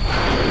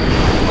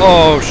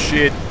 Oh,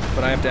 shit.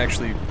 But I have to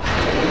actually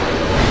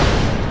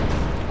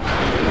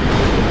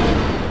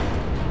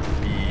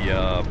be,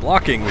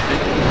 blocking with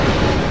it.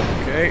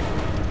 Okay.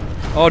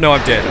 Oh, no,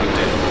 I'm dead. I'm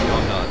dead. No,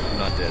 I'm not. I'm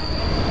not dead.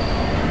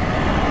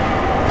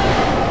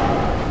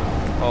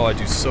 Oh, I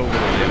do so little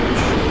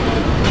damage.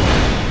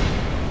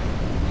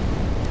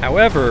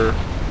 However,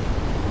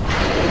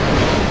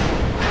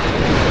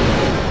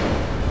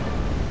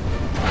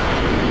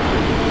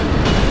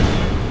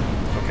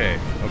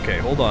 okay,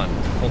 hold on,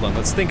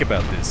 let's think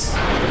about this.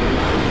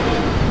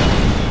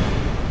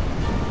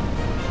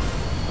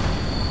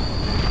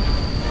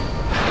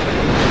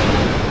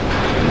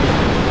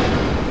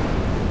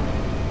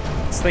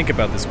 Let's think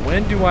about this.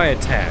 When do I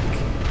attack?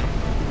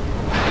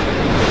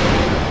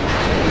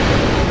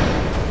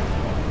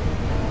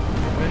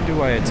 When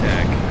do I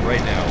attack?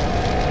 Right now.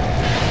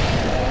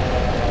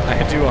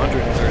 I do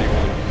 131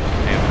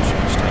 damage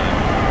each time.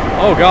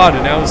 Oh god,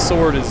 and now the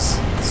sword is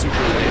super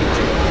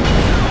damaging.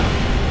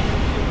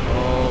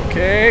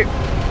 Okay.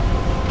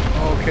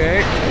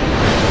 Okay.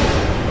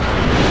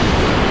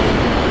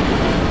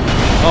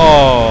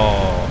 Oh.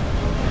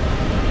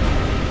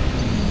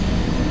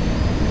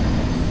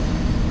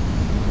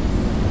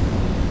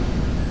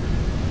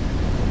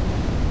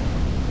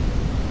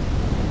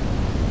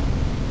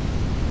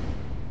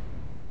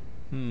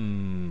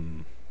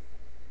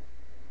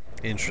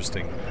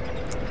 Interesting.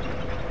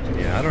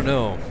 Yeah, I don't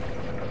know.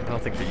 I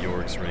don't think the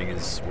York's ring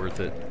is worth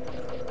it.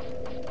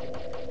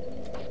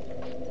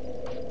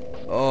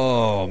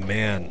 Oh,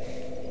 man.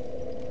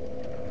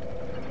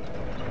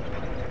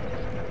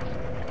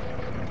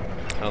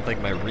 don't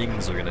think my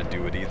rings are gonna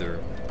do it either,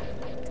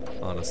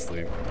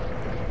 honestly.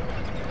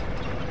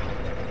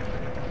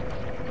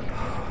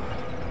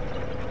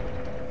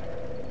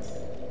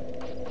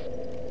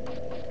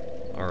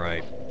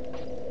 Alright.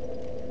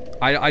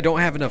 I don't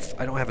have enough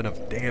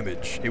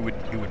damage. It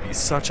would be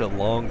such a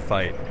long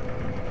fight.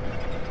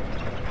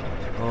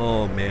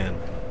 Oh man.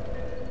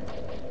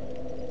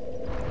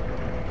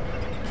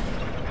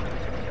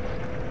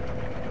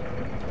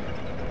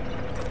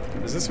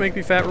 Does this make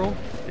me fat roll?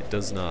 It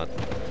does not.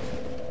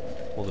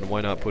 Well then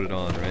why not put it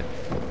on, right?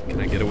 Can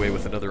I get away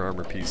with another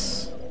armor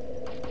piece?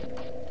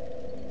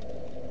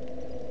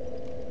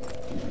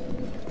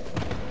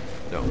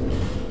 No.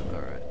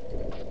 Alright.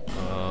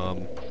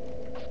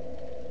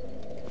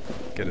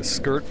 Get a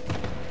skirt?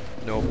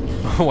 Nope.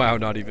 Oh wow,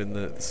 not even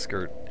the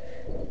skirt.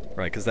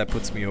 Right, because that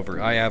puts me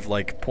over. I have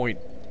like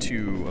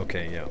 0.2.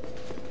 Okay, yeah.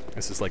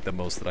 This is like the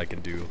most that I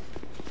can do.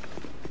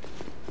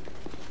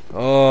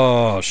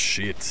 Oh,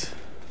 shit.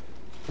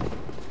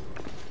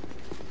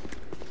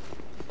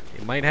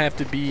 It might have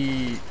to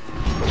be...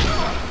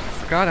 I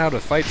forgot how to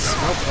fight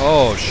smelt.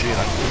 Oh, shit.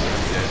 I'm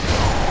dead.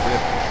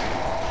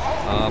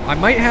 I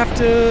might have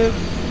to...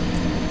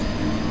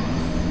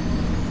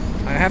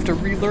 I have to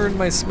relearn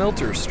my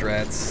smelter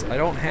strats. I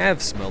don't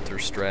have smelter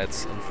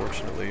strats,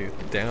 unfortunately.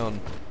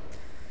 Down.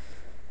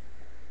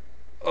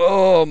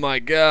 Oh my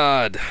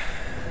god.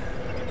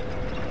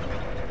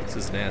 This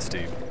is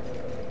nasty.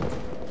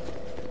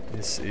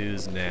 This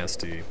is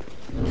nasty.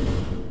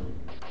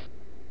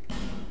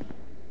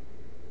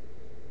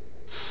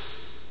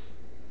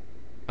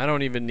 I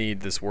don't even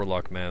need this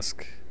warlock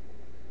mask.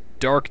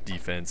 Dark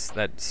defense,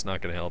 that's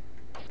not gonna help.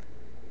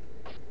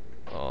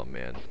 Oh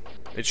man.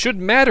 It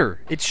shouldn't matter!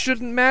 It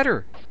shouldn't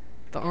matter!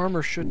 The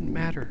armor shouldn't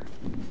matter.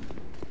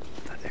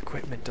 The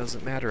equipment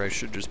doesn't matter, I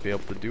should just be able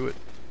to do it.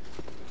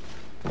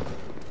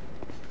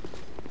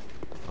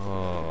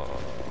 Oh.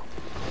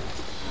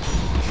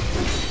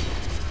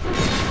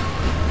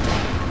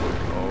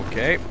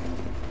 Okay.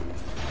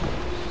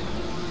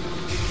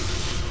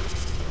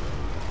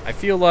 I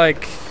feel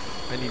like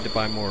I need to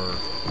buy more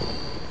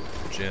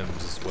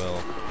gems as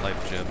well.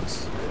 Life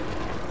gems.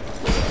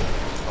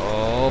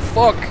 Oh,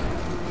 fuck!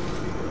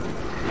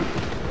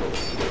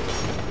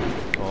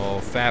 Oh,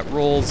 fat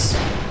rolls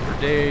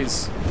for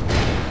days.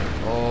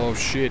 Oh,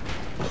 shit.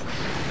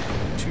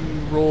 2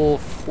 roll,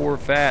 4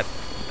 fat.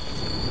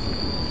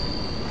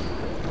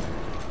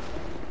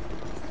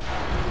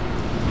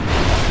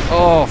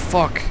 Oh,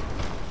 fuck.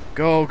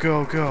 Go,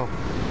 go, go.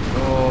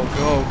 Go,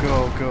 go,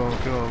 go, go,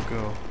 go,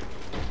 go.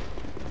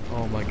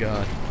 Oh my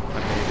god.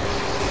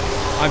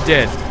 I'm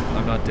dead.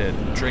 I'm not dead.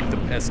 Drink the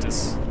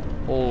pestis.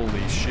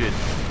 Holy shit.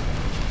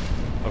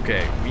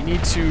 Okay, we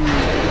need to...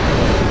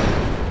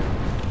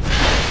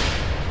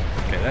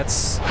 Okay,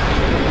 that's...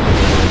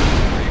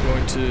 Are you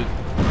going to...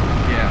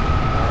 Yeah,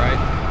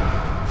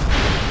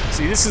 alright.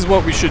 See, this is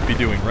what we should be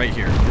doing right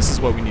here. This is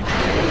what we need to do.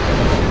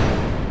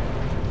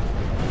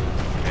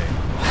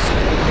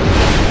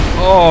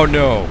 Oh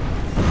no!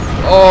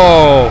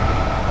 Oh!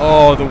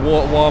 Oh, the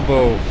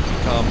wombo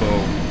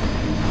combo.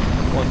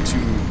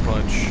 1-2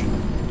 punch.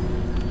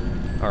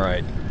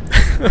 Alright.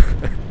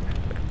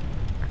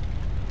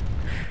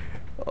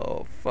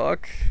 Oh,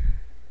 fuck.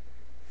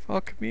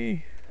 Fuck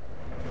me.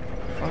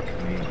 Fuck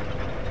me.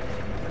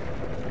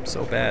 I'm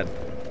so bad.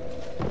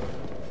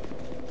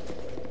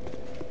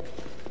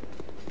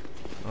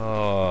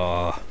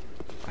 Oh.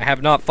 I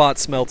have not fought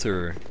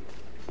Smelter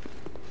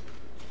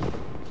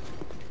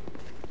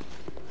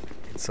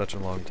such a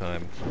long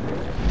time.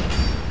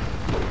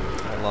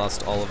 I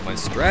lost all of my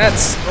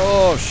strats.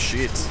 Oh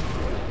shit.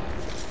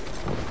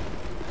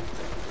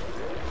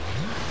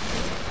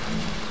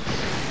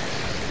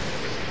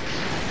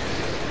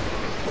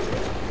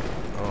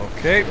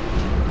 Okay.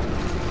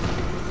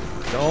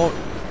 Don't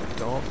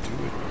do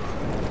it.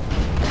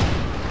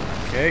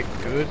 Okay,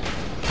 good.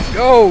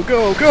 Go,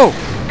 go, go!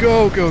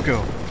 Go, go,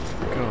 go.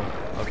 Go.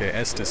 Okay,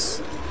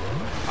 Estus.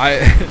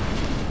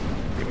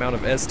 The amount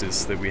of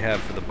Estus that we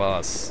have for the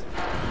boss.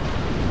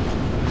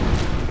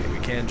 Okay, we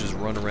can just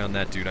run around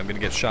that dude. I'm gonna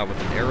get shot with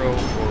an arrow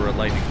or a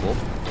lightning bolt.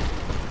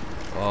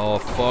 Oh,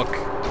 fuck.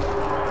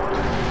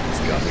 He's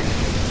got me.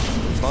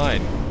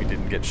 Fine, we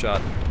didn't get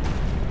shot.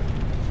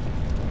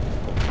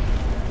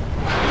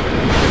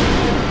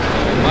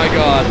 Oh my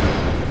god.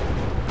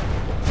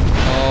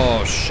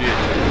 Oh, shit.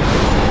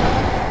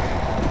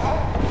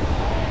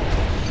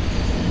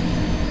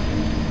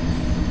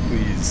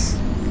 Please.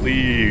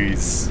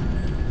 Please.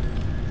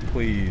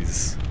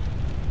 Please.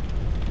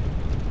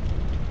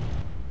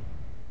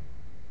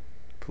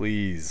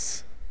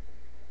 Please.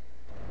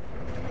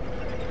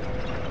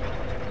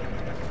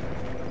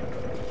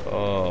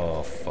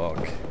 Oh,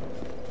 fuck.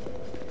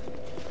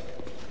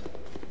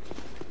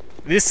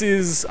 This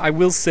is, I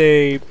will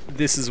say,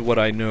 this is what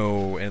I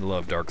know and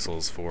love Dark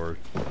Souls for.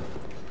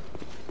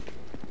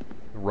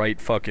 Right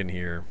fucking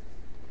here.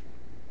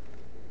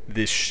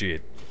 This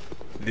shit.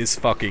 This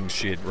fucking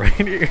shit right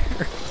here.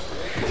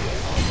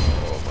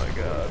 Oh my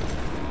god.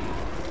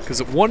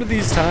 Because one of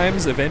these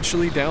times,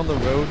 eventually down the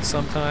road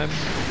sometime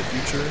in the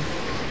future,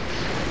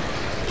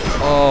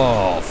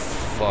 Oh,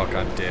 fuck,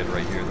 I'm dead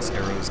right here. This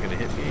arrow is gonna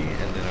hit me,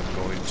 and then I'm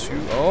going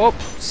to... Oh,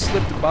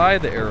 slipped by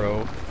the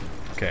arrow.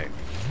 Okay.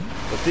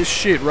 But this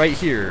shit right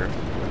here,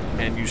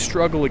 and you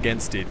struggle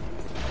against it.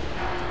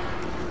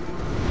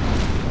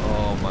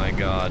 Oh my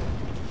god.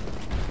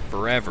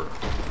 Forever.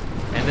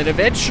 And then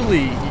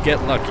eventually, you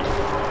get lucky.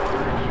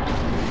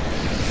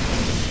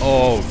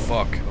 Oh,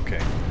 fuck.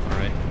 Okay.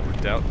 Alright,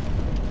 worked out.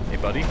 Hey,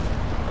 buddy.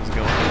 How's it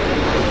going?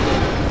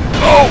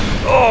 Oh!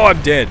 Oh,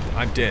 I'm dead.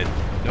 I'm dead.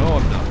 No,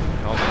 I'm not.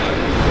 No, I'm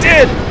not.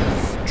 Dead!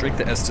 Drink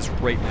the Estus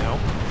right now.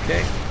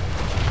 Okay.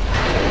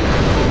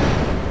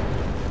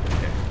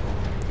 Okay.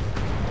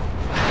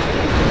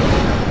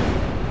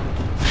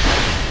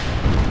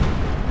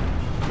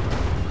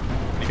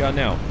 What do you got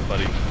now,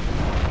 buddy?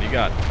 What do you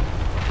got?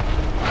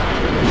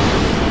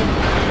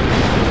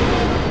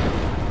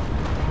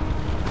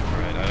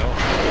 Alright, I don't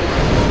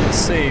feel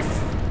safe.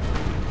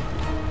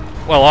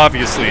 Well,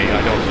 obviously,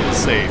 I don't feel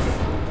safe.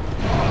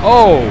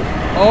 Oh!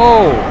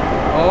 Oh!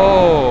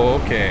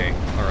 Oh, okay.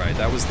 Alright,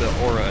 that was the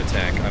aura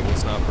attack. I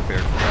was not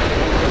prepared for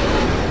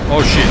that.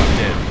 Oh shit, I'm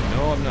dead.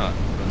 No, I'm not.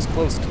 I was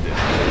close to death.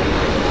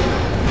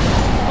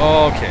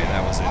 Okay,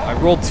 that was it. I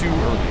rolled too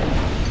early.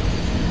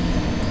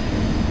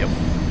 Yep.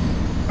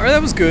 Alright,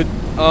 that was good.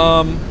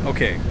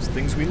 Okay. So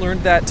things we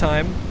learned that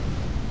time.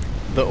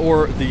 The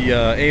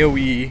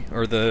AoE,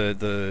 or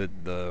the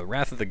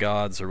Wrath of the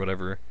Gods, or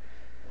whatever.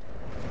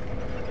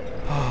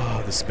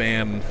 Oh, the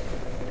spam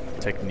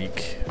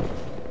technique.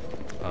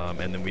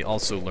 And then we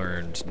also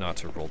learned not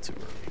to roll too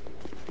early.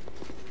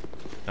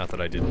 Not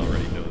that I didn't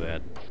already know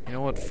that. You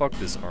know what? Fuck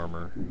this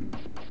armor.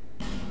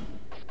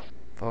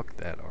 Fuck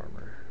that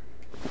armor.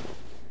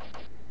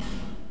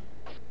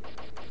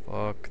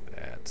 Fuck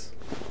that.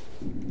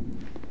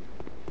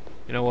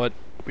 You know what?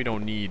 We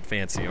don't need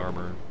fancy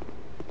armor.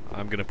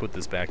 I'm gonna put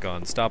this back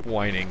on. Stop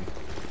whining.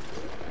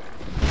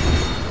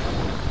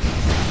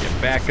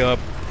 Get back up.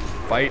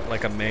 Fight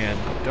like a man.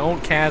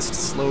 Don't cast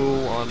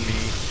slow on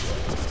me.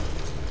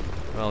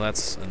 Well,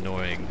 that's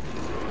annoying.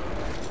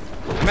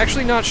 I'm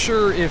actually not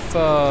sure if,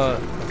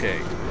 okay.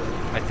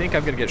 I think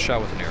I'm gonna get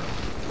shot with an arrow.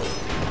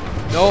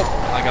 Nope,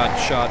 I got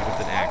shot with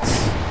an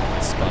axe on my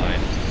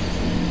spine.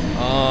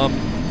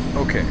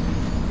 Okay.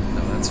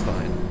 No, that's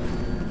fine.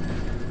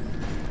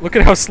 Look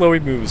at how slow he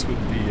moves with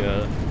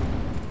the,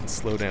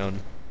 slow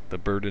down, the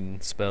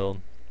burden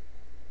spell.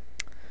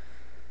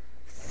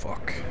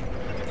 Fuck.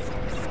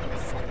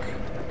 Fuck.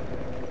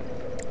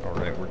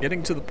 Alright, we're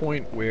getting to the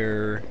point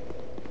where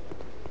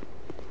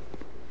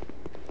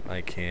I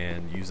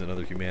can use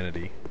another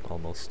humanity,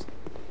 almost.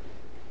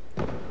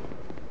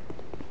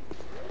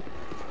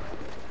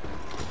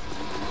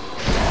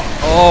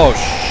 Oh,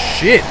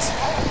 shit!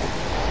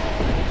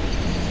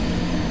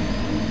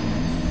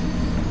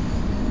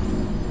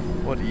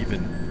 What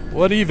even?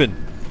 What even?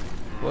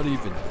 What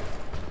even?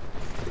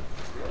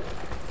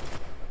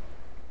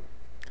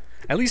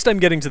 At least I'm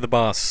getting to the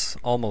boss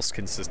almost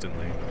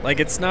consistently. Like,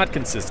 it's not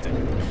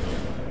consistent.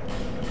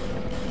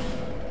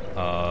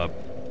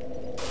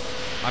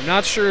 I'm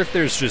not sure if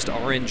there's just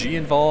RNG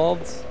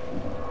involved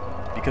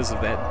because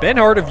of that.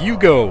 Benhard of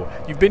Hugo,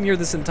 you've been here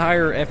this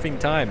entire effing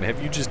time.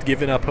 Have you just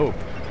given up hope?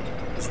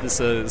 Is this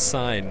a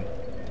sign?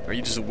 Are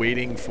you just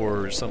waiting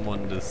for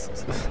someone to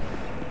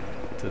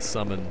to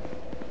summon?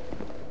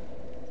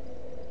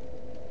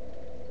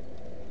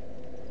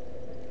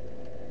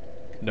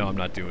 No, I'm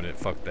not doing it.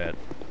 Fuck that.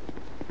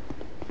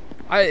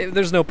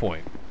 There's no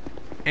point.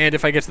 And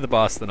if I get to the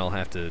boss, then I'll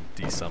have to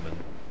desummon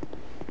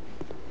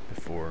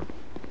before.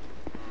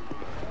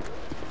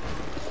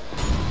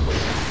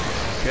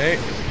 Okay.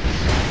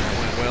 That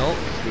went well.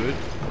 Good.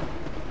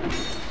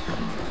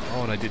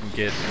 Oh, and I didn't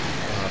get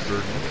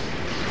burdened.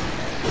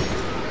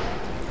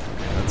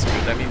 Okay, that's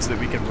good. That means that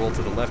we can roll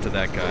to the left of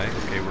that guy.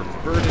 Okay, we're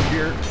burdened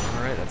here.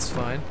 Alright, that's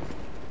fine.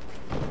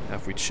 Now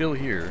if we chill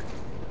here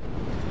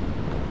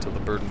until the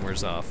burden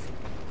wears off.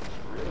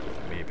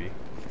 Maybe.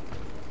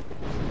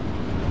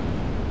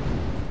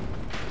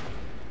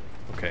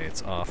 Okay,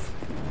 it's off.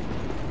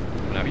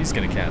 Now he's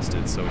gonna cast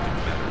it, so it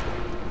didn't matter.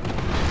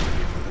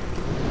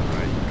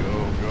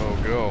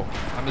 Go.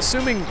 I'm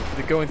assuming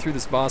that going through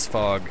this boss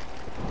fog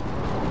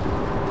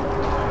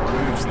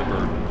removes the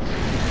burden.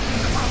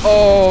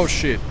 Oh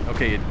shit.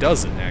 Okay, it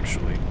doesn't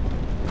actually,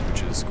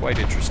 which is quite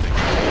interesting.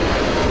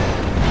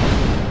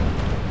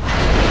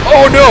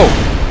 Oh no!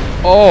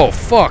 Oh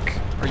fuck!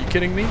 Are you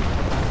kidding me?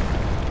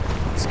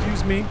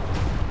 Excuse me?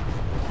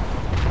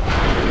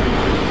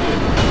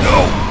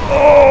 No!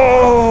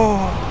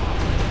 Oh!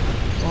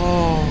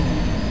 Oh!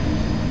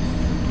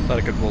 Thought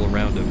I could roll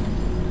around him.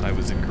 I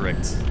was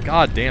incorrect.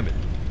 God damn it.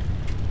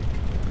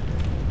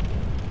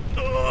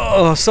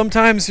 Ugh,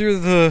 sometimes you're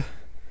the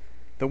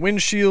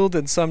windshield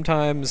and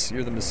sometimes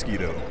you're the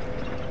mosquito.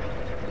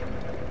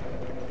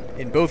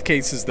 In both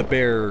cases the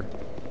bear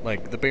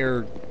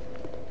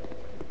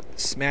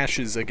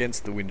smashes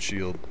against the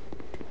windshield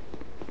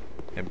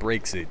and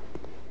breaks it.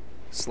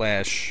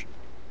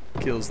 /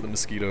 kills the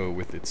mosquito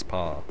with its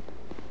paw.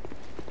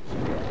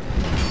 Okay,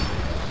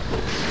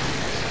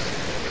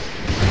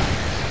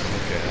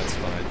 that's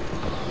fine.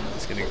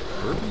 gonna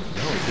burden?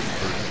 No, he didn't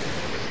burden.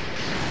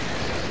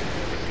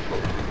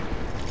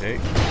 Okay.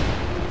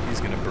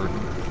 He's gonna burden.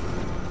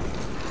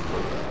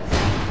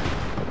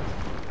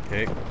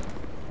 Okay.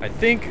 I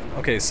think,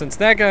 okay, since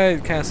that guy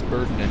cast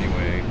burden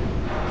anyway.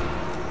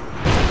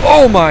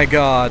 Oh my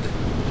god!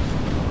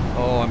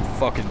 Oh, I'm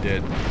fucking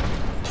dead.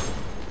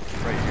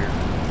 Right here.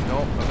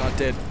 No, I'm not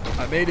dead.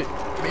 I made it.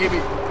 Maybe.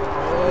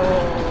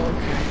 Oh,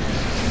 okay.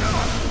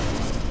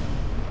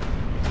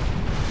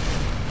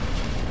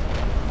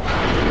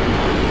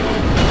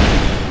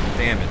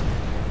 Damn it.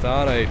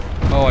 Thought I...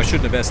 Oh, I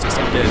shouldn't have Estus.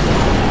 I'm dead.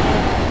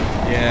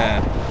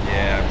 Yeah,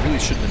 I really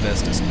shouldn't have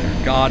Estus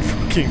there. God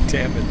fucking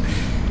damn it.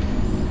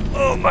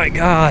 Oh my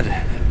god.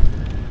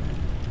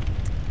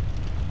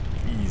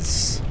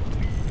 Please.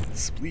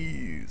 Please.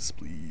 Please.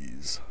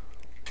 Please.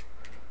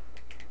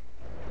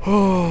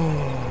 Oh.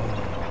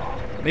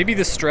 Maybe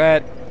the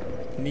strat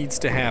needs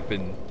to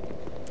happen.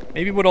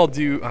 Maybe what I'll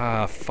do...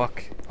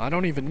 fuck. I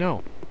don't even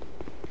know.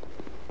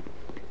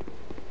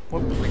 What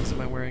rings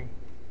am I wearing?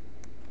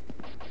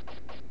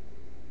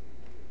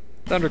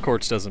 Thunder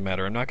Quartz doesn't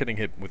matter. I'm not getting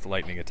hit with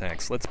lightning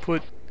attacks. Let's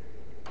put...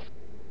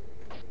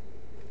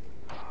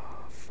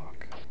 Oh,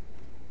 fuck.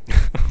 It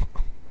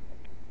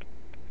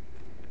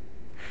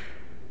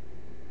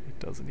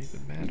doesn't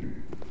even matter.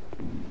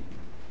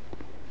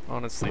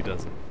 Honestly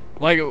doesn't.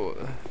 Like...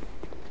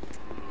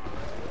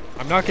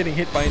 I'm not getting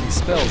hit by any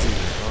spells either.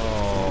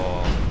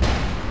 Oh.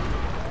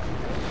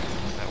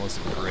 That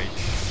wasn't great.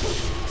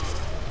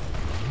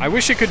 I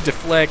wish it could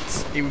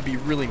deflect. It would be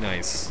really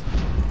nice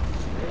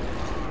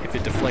if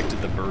it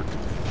deflected the bird.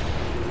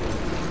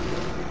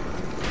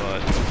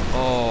 But,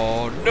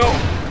 oh no!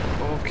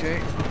 Okay,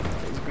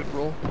 that was a good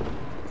roll.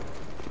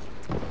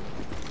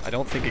 I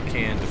don't think it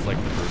can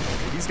deflect the bird.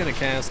 Okay, he's gonna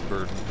cast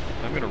burden.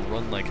 I'm gonna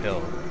run like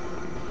hell.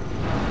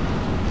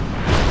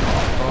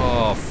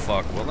 Oh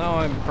fuck, well now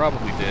I'm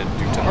probably dead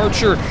due to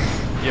Archer!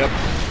 Yep.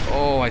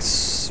 Oh, I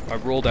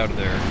rolled out of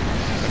there.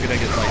 How could I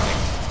get lightning?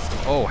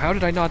 Oh, how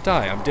did I not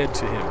die? I'm dead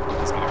to him.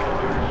 He's gonna kill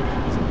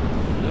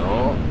me.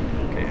 No.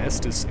 Okay,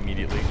 Estus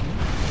immediately.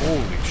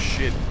 Holy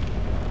shit.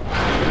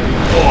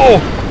 Oh!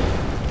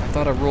 I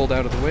thought I rolled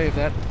out of the way of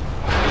that.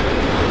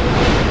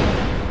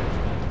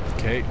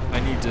 Okay, I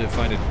need to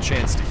find a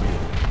chance to heal.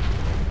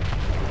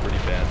 Pretty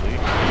badly.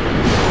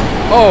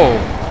 Oh!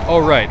 Oh,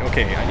 right,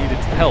 okay, I needed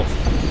health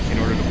in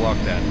order to block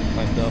that.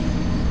 Climbed up.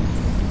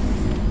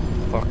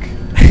 Fuck.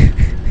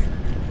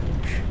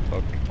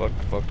 Fuck, fuck,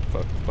 fuck,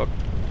 fuck, fuck.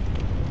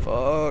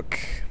 Fuck.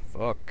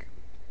 Fuck.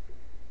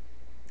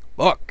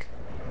 Fuck.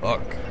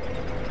 Fuck.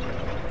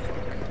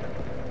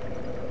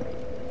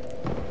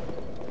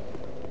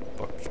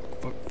 Fuck, fuck,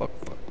 fuck, fuck,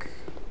 fuck.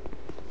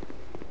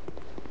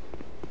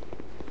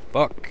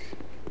 Fuck.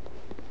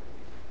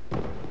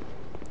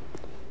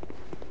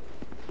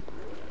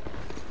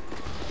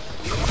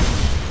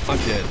 I'm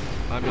dead.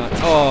 I'm not.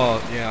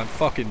 Oh, yeah, I'm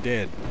fucking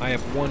dead. I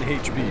have 1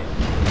 HP.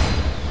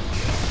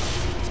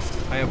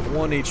 I have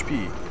 1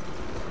 HP.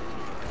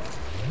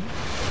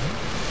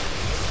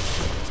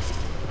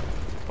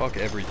 Fuck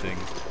everything.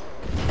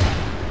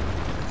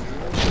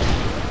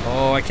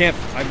 Oh, I can't.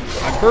 I'm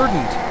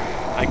burdened.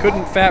 I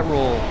couldn't fat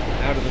roll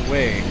out of the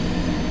way.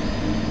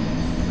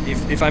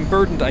 If I'm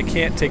burdened, I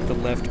can't take the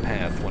left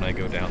path when I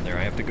go down there.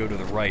 I have to go to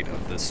the right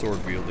of the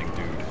sword-wielding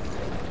dude.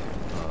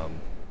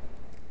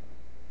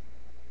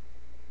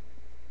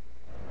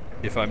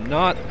 If I'm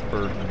not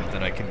burdened,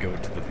 then I can go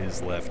to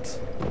his left.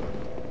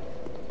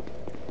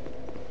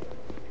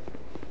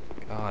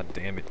 God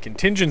damn it.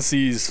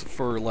 Contingencies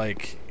for,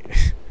 like...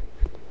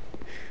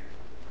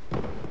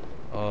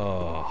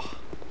 Oh.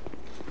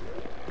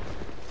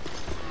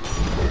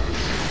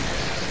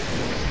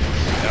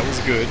 That was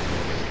good.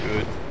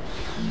 Good.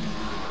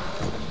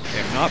 Okay,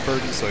 I'm not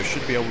burdened, so I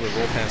should be able to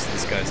roll past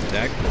this guy's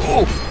attack.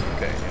 Oh!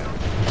 Okay, yeah.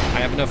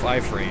 I have enough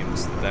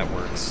iframes that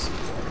works.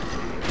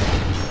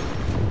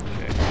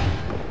 Okay.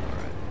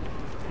 Alright.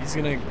 He's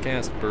gonna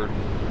cast burden.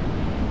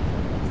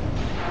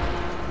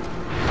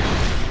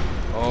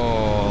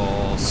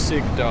 Oh,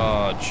 sick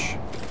dodge.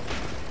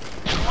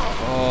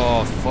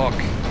 Oh, fuck.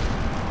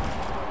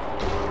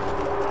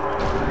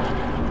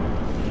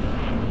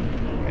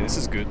 Okay, this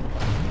is good.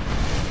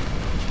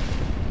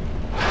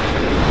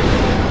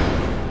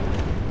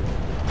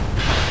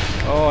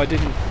 Oh, I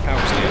didn't power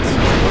stance.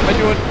 What am I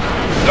doing?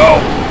 No!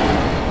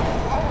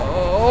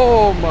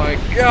 Oh my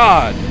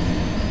god!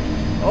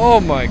 Oh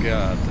my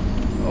god.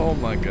 Oh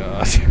my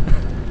god.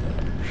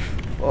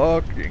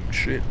 Fucking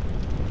shit.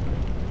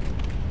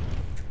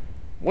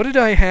 What did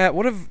I have?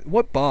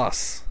 What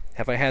boss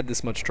have I had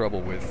this much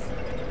trouble with?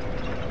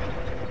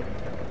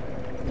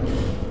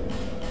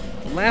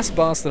 The last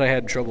boss that I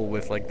had trouble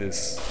with like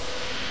this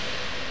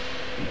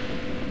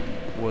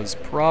was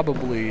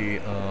probably,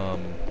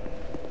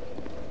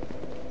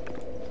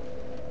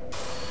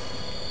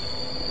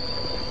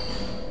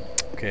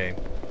 okay,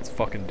 let's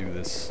fucking do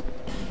this.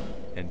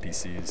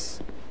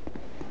 NPCs.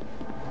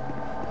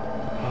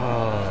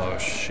 Oh,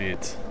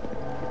 shit.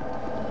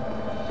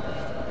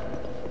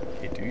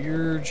 Okay, do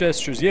your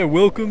gestures. Yeah,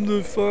 welcome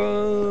to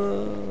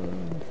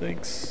fun.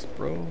 Thanks,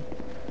 bro.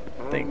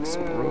 Thanks,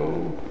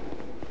 bro.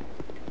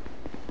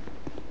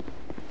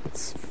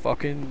 Let's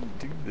fucking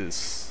do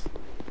this.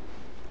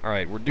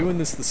 Alright, we're doing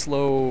this the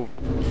slow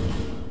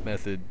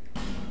method.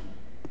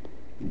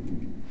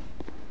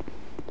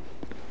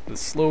 The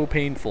slow,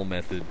 painful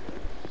method.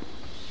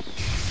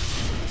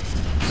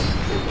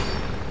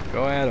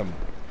 Go at him.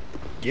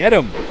 Get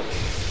him!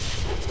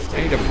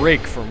 I need a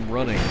break from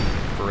running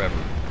forever.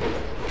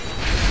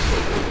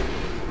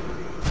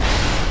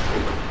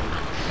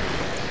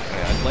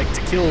 I'd like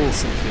to kill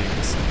some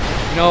things.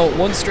 You know,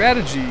 one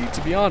strategy,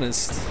 to be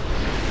honest,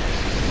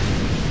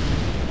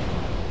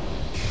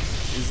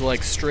 is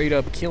like straight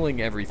up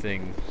killing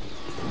everything.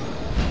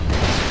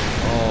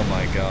 Oh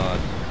my god.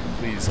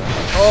 Please.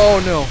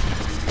 Oh no!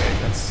 Okay,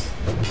 that's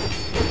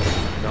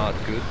not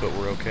good, but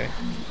we're okay.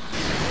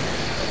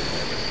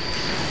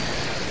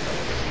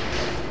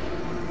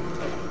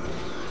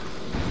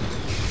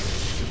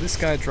 Did this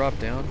guy drop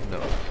down?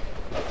 No.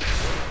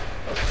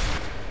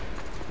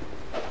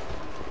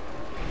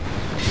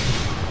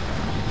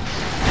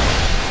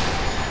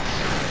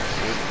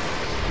 Good.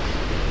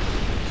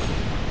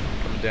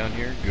 Coming down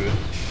here, good.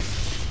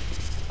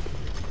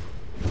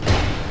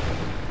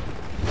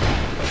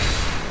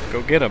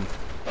 Go get him.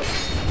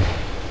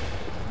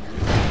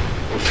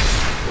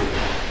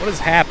 What is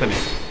happening?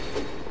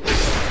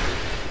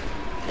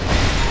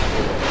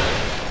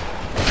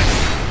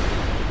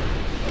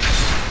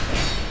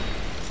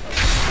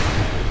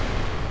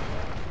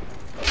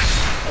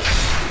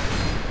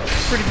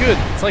 It's pretty good.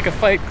 It's like a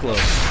fight club,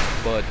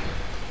 but,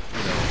 you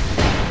know,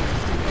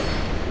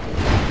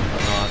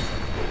 not.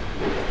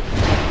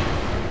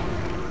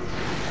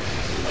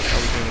 How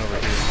are we doing over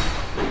here?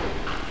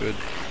 Good.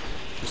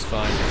 Just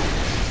fine.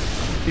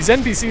 These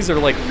NPCs are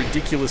like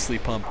ridiculously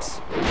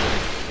pumped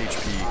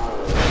HP.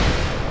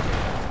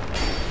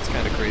 It's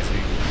kind of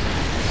crazy.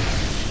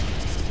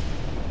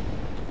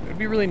 It would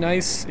be really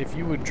nice if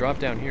you would drop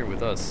down here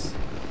with us.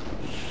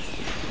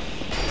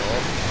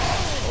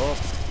 Oh.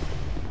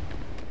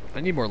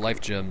 I need more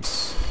life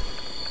gems.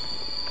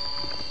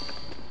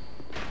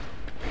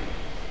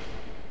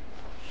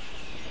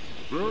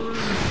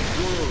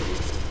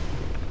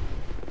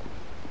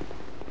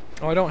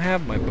 Oh, I don't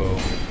have my bow.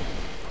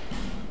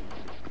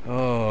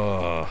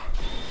 Oh.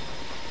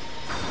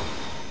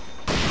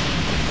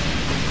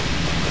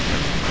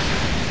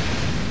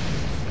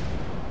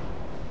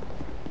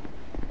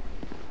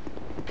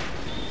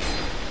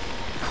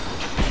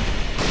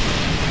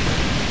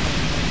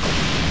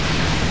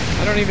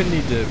 I don't even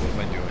need to. What am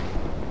I doing?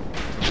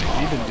 What am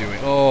I even doing?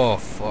 Oh,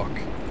 fuck.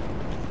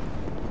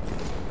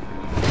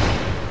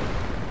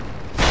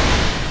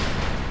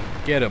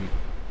 Get him.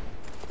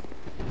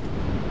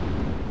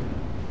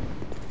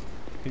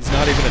 He's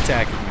not even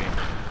attacking me.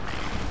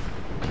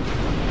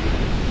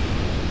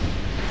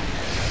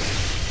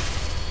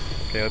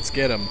 Okay, let's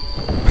get him.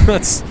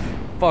 Let's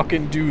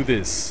fucking do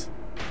this.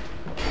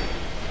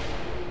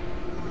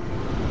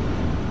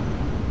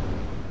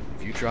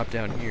 If you drop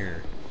down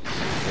here,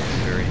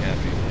 I'm very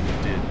happy that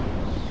you did.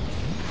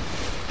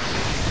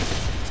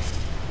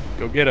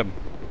 Go get him.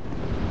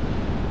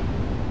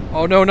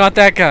 Oh no, not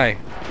that guy.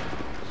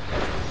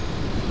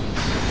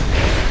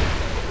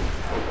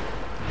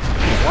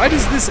 Why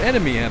does this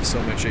enemy have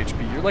so much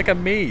HP? You're like a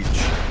mage.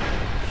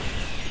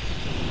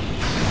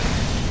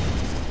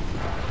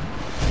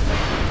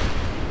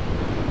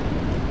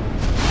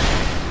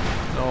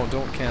 No,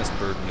 don't cast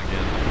Burden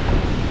again.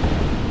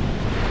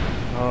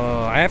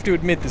 I have to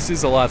admit, this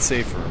is a lot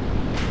safer.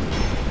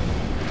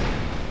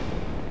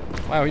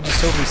 Wow, he just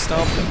totally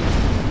stomped him.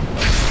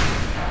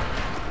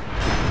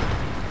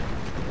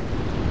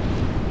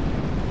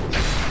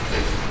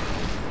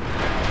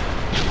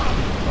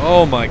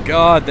 Oh my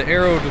god, the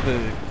arrow to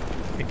the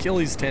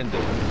Achilles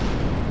tendon.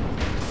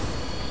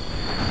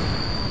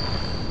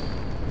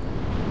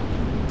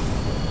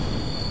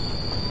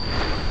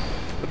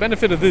 The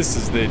benefit of this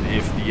is that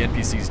if the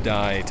NPCs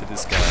die to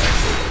this guy,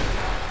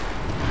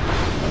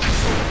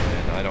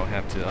 then I don't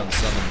have to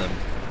unsummon them.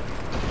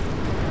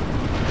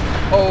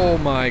 Oh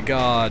my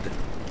god.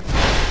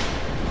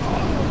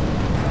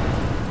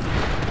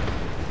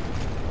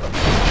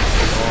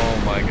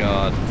 Oh my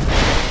god.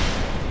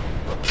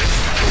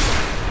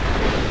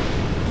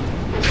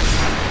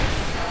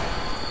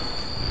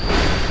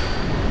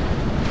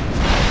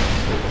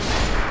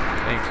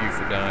 Thank you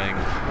for dying.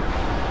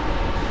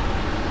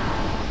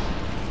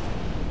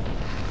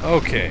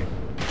 Okay.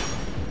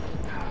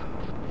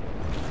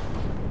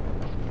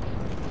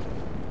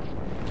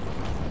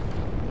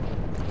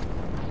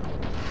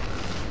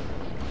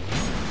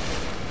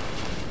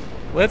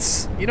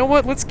 Let's, you know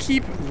what, let's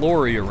keep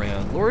Lori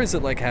around. Lori's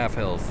at like half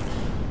health.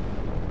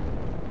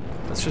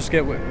 Let's just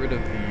get rid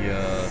of the,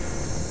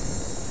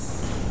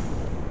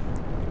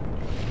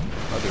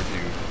 other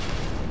dude.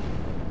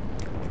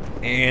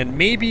 And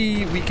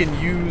maybe we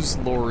can use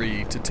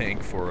Lori to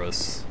tank for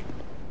us.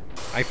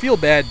 I feel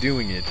bad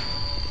doing it.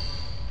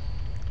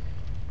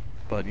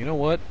 But you know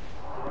what?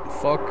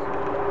 Fuck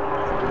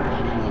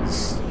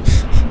rules.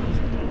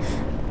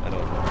 I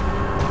don't know.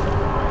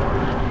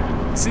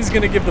 This is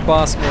gonna give the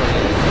boss more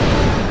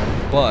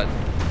health, but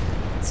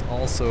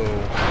also...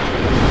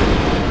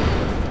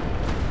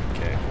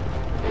 Okay.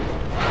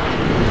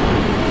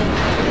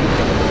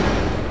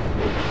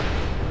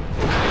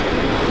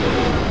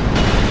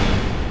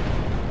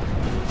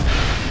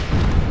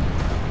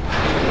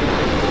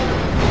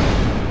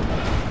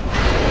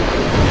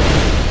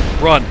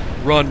 Run!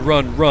 Run,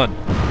 run, run!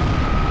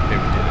 Okay,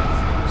 we did it.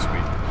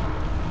 Sweet.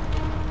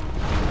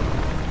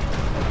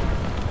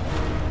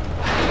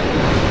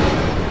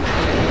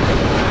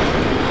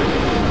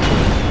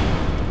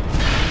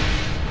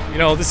 You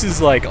know, this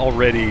is like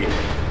already a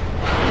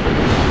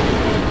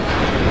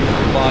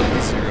lot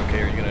easier.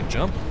 Okay, are you gonna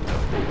jump? No.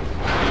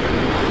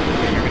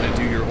 Okay, you're gonna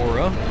do your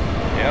aura.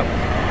 Yep.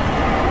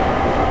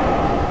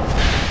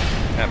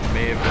 That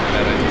may have been a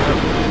bad idea.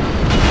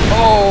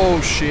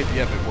 Oh shit,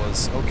 yep it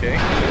was. Okay.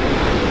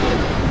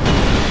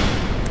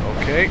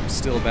 Okay,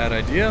 still a bad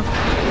idea.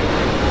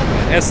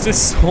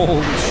 Estes,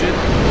 holy shit.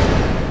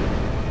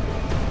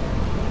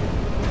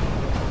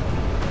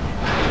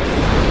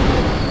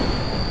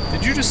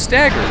 Did you just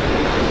stagger? Oh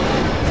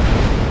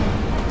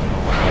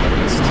my god, I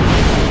missed.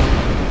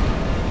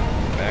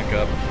 Back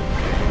up.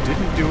 Okay, you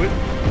didn't do it.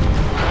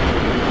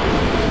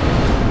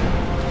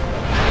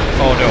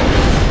 Oh no.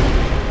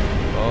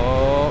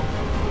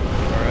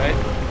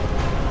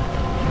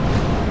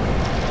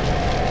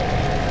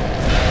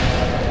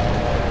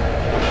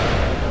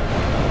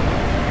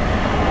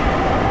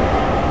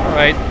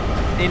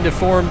 Into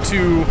form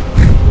 2.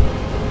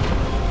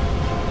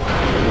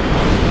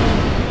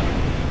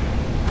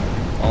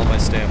 All my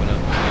stamina.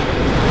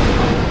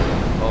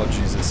 Oh,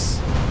 Jesus.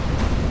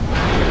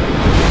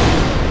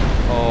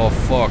 Oh,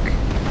 fuck.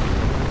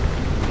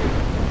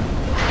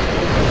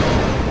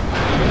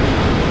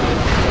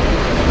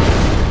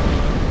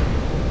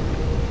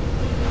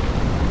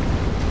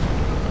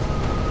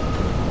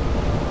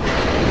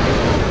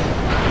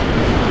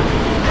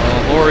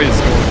 Oh, Lori's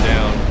going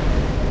down.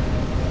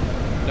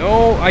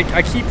 No,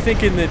 I keep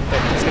thinking that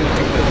he's going to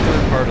do the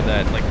third part of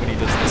that, like when he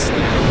does the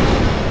slam.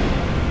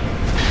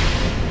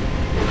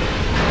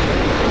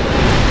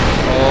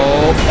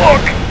 Oh,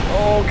 fuck!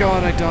 Oh,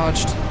 God, I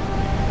dodged.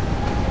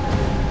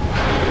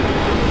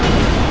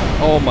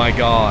 Oh, my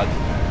God.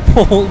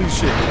 Holy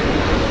shit.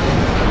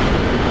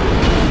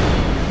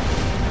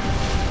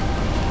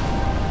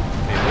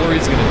 Okay,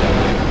 Lori's going to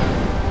die.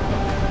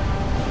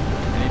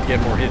 I need to get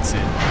more hits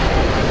in.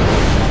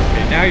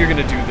 Okay, now you're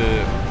going to do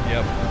the...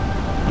 Yep.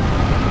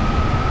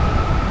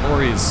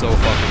 Lori is so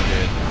fucking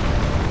dead,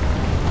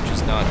 which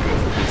is not good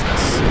for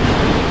business.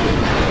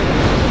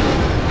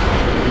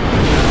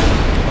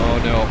 Oh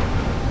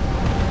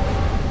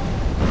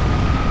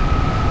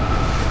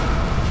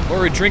no.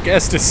 Lori, drink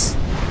Estes.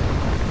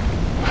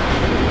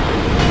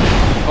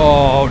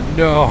 Oh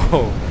no.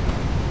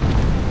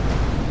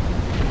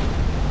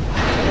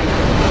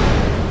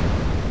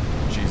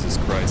 Jesus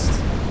Christ.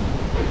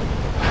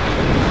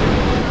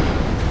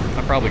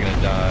 I'm probably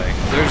gonna die.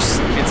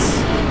 It's...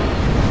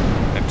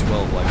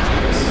 12 life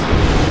gems.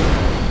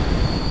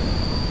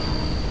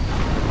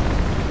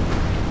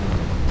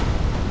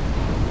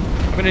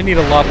 I'm gonna need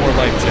a lot more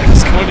life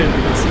gems going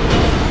into this.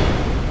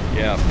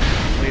 Yeah.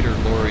 Later,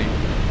 Lori.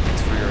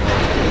 Thanks for your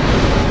help.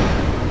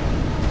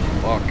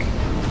 Fuck.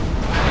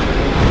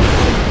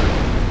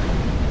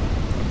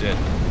 I'm dead.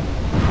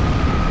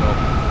 Well,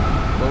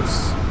 close.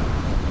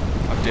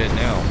 I'm dead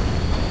now.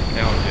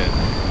 Now I'm dead.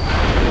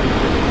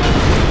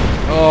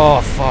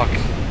 Oh, fuck.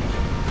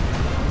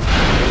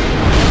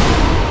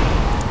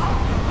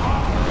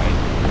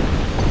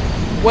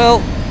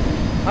 Well,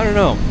 I don't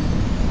know.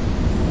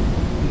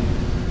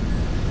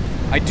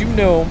 I do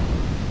know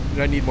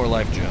that I need more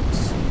life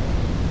gems.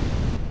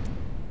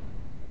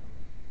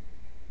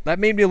 That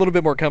made me a little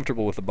bit more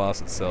comfortable with the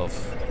boss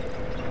itself.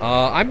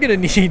 I'm gonna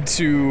need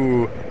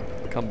to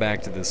come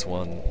back to this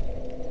one.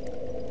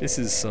 This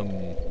is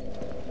some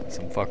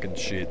fucking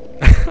shit.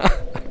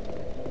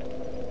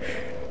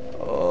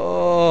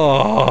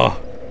 Oh,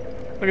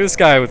 look at this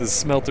guy with his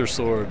smelter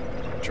sword.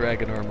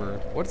 Dragon armor.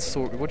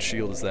 What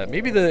shield is that?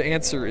 Maybe the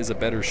answer is a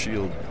better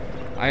shield.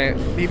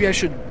 Maybe I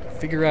should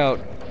figure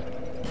out a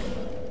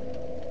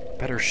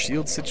better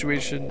shield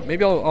situation.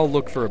 Maybe I'll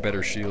look for a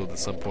better shield at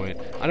some point.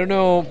 I don't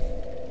know.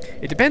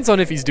 It depends on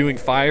if he's doing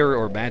fire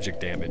or magic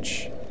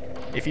damage.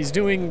 If he's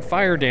doing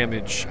fire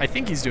damage, I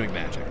think he's doing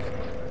magic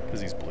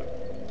because he's blue.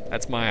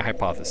 That's my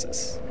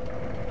hypothesis.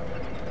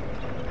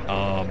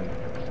 I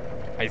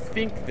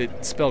think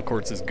that spell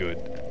quartz is good.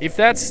 If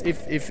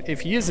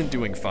he isn't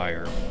doing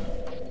fire.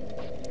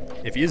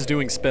 If he is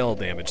doing spell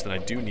damage, then I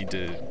do need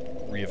to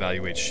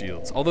reevaluate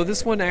shields. Although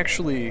this one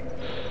actually,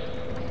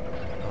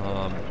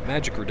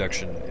 magic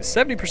reduction,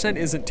 70%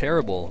 isn't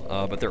terrible,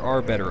 but there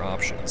are better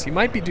options. He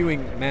might be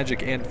doing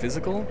magic and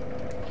physical,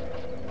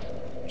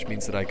 which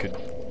means that I could,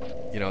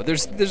 you know,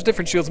 there's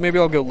different shields. Maybe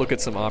I'll go look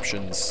at some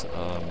options,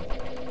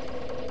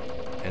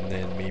 and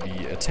then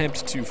maybe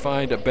attempt to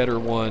find a better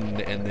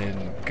one, and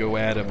then go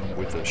at him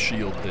with a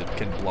shield that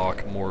can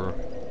block more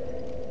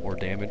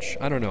damage.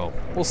 I don't know.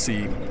 We'll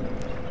see.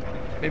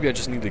 Maybe I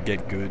just need to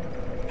get good.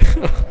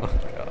 Oh,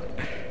 God.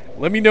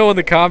 Let me know in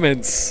the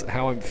comments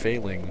how I'm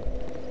failing.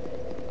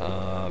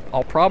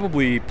 I'll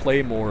probably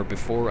play more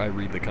before I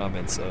read the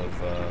comments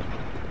of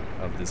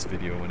this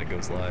video when it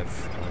goes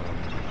live.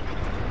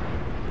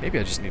 Maybe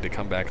I just need to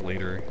come back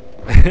later.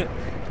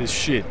 This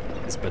shit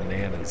is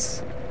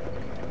bananas.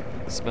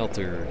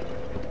 Smelter,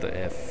 what the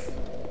F.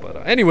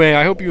 But anyway,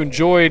 I hope you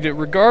enjoyed it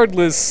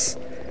regardless.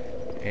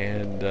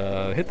 And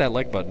hit that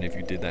like button if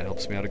you did. That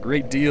helps me out a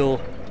great deal.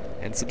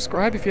 And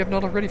subscribe if you have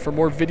not already for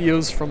more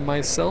videos from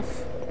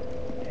myself.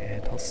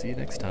 And I'll see you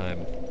next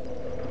time.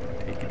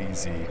 Take it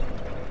easy.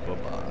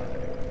 Bye-bye.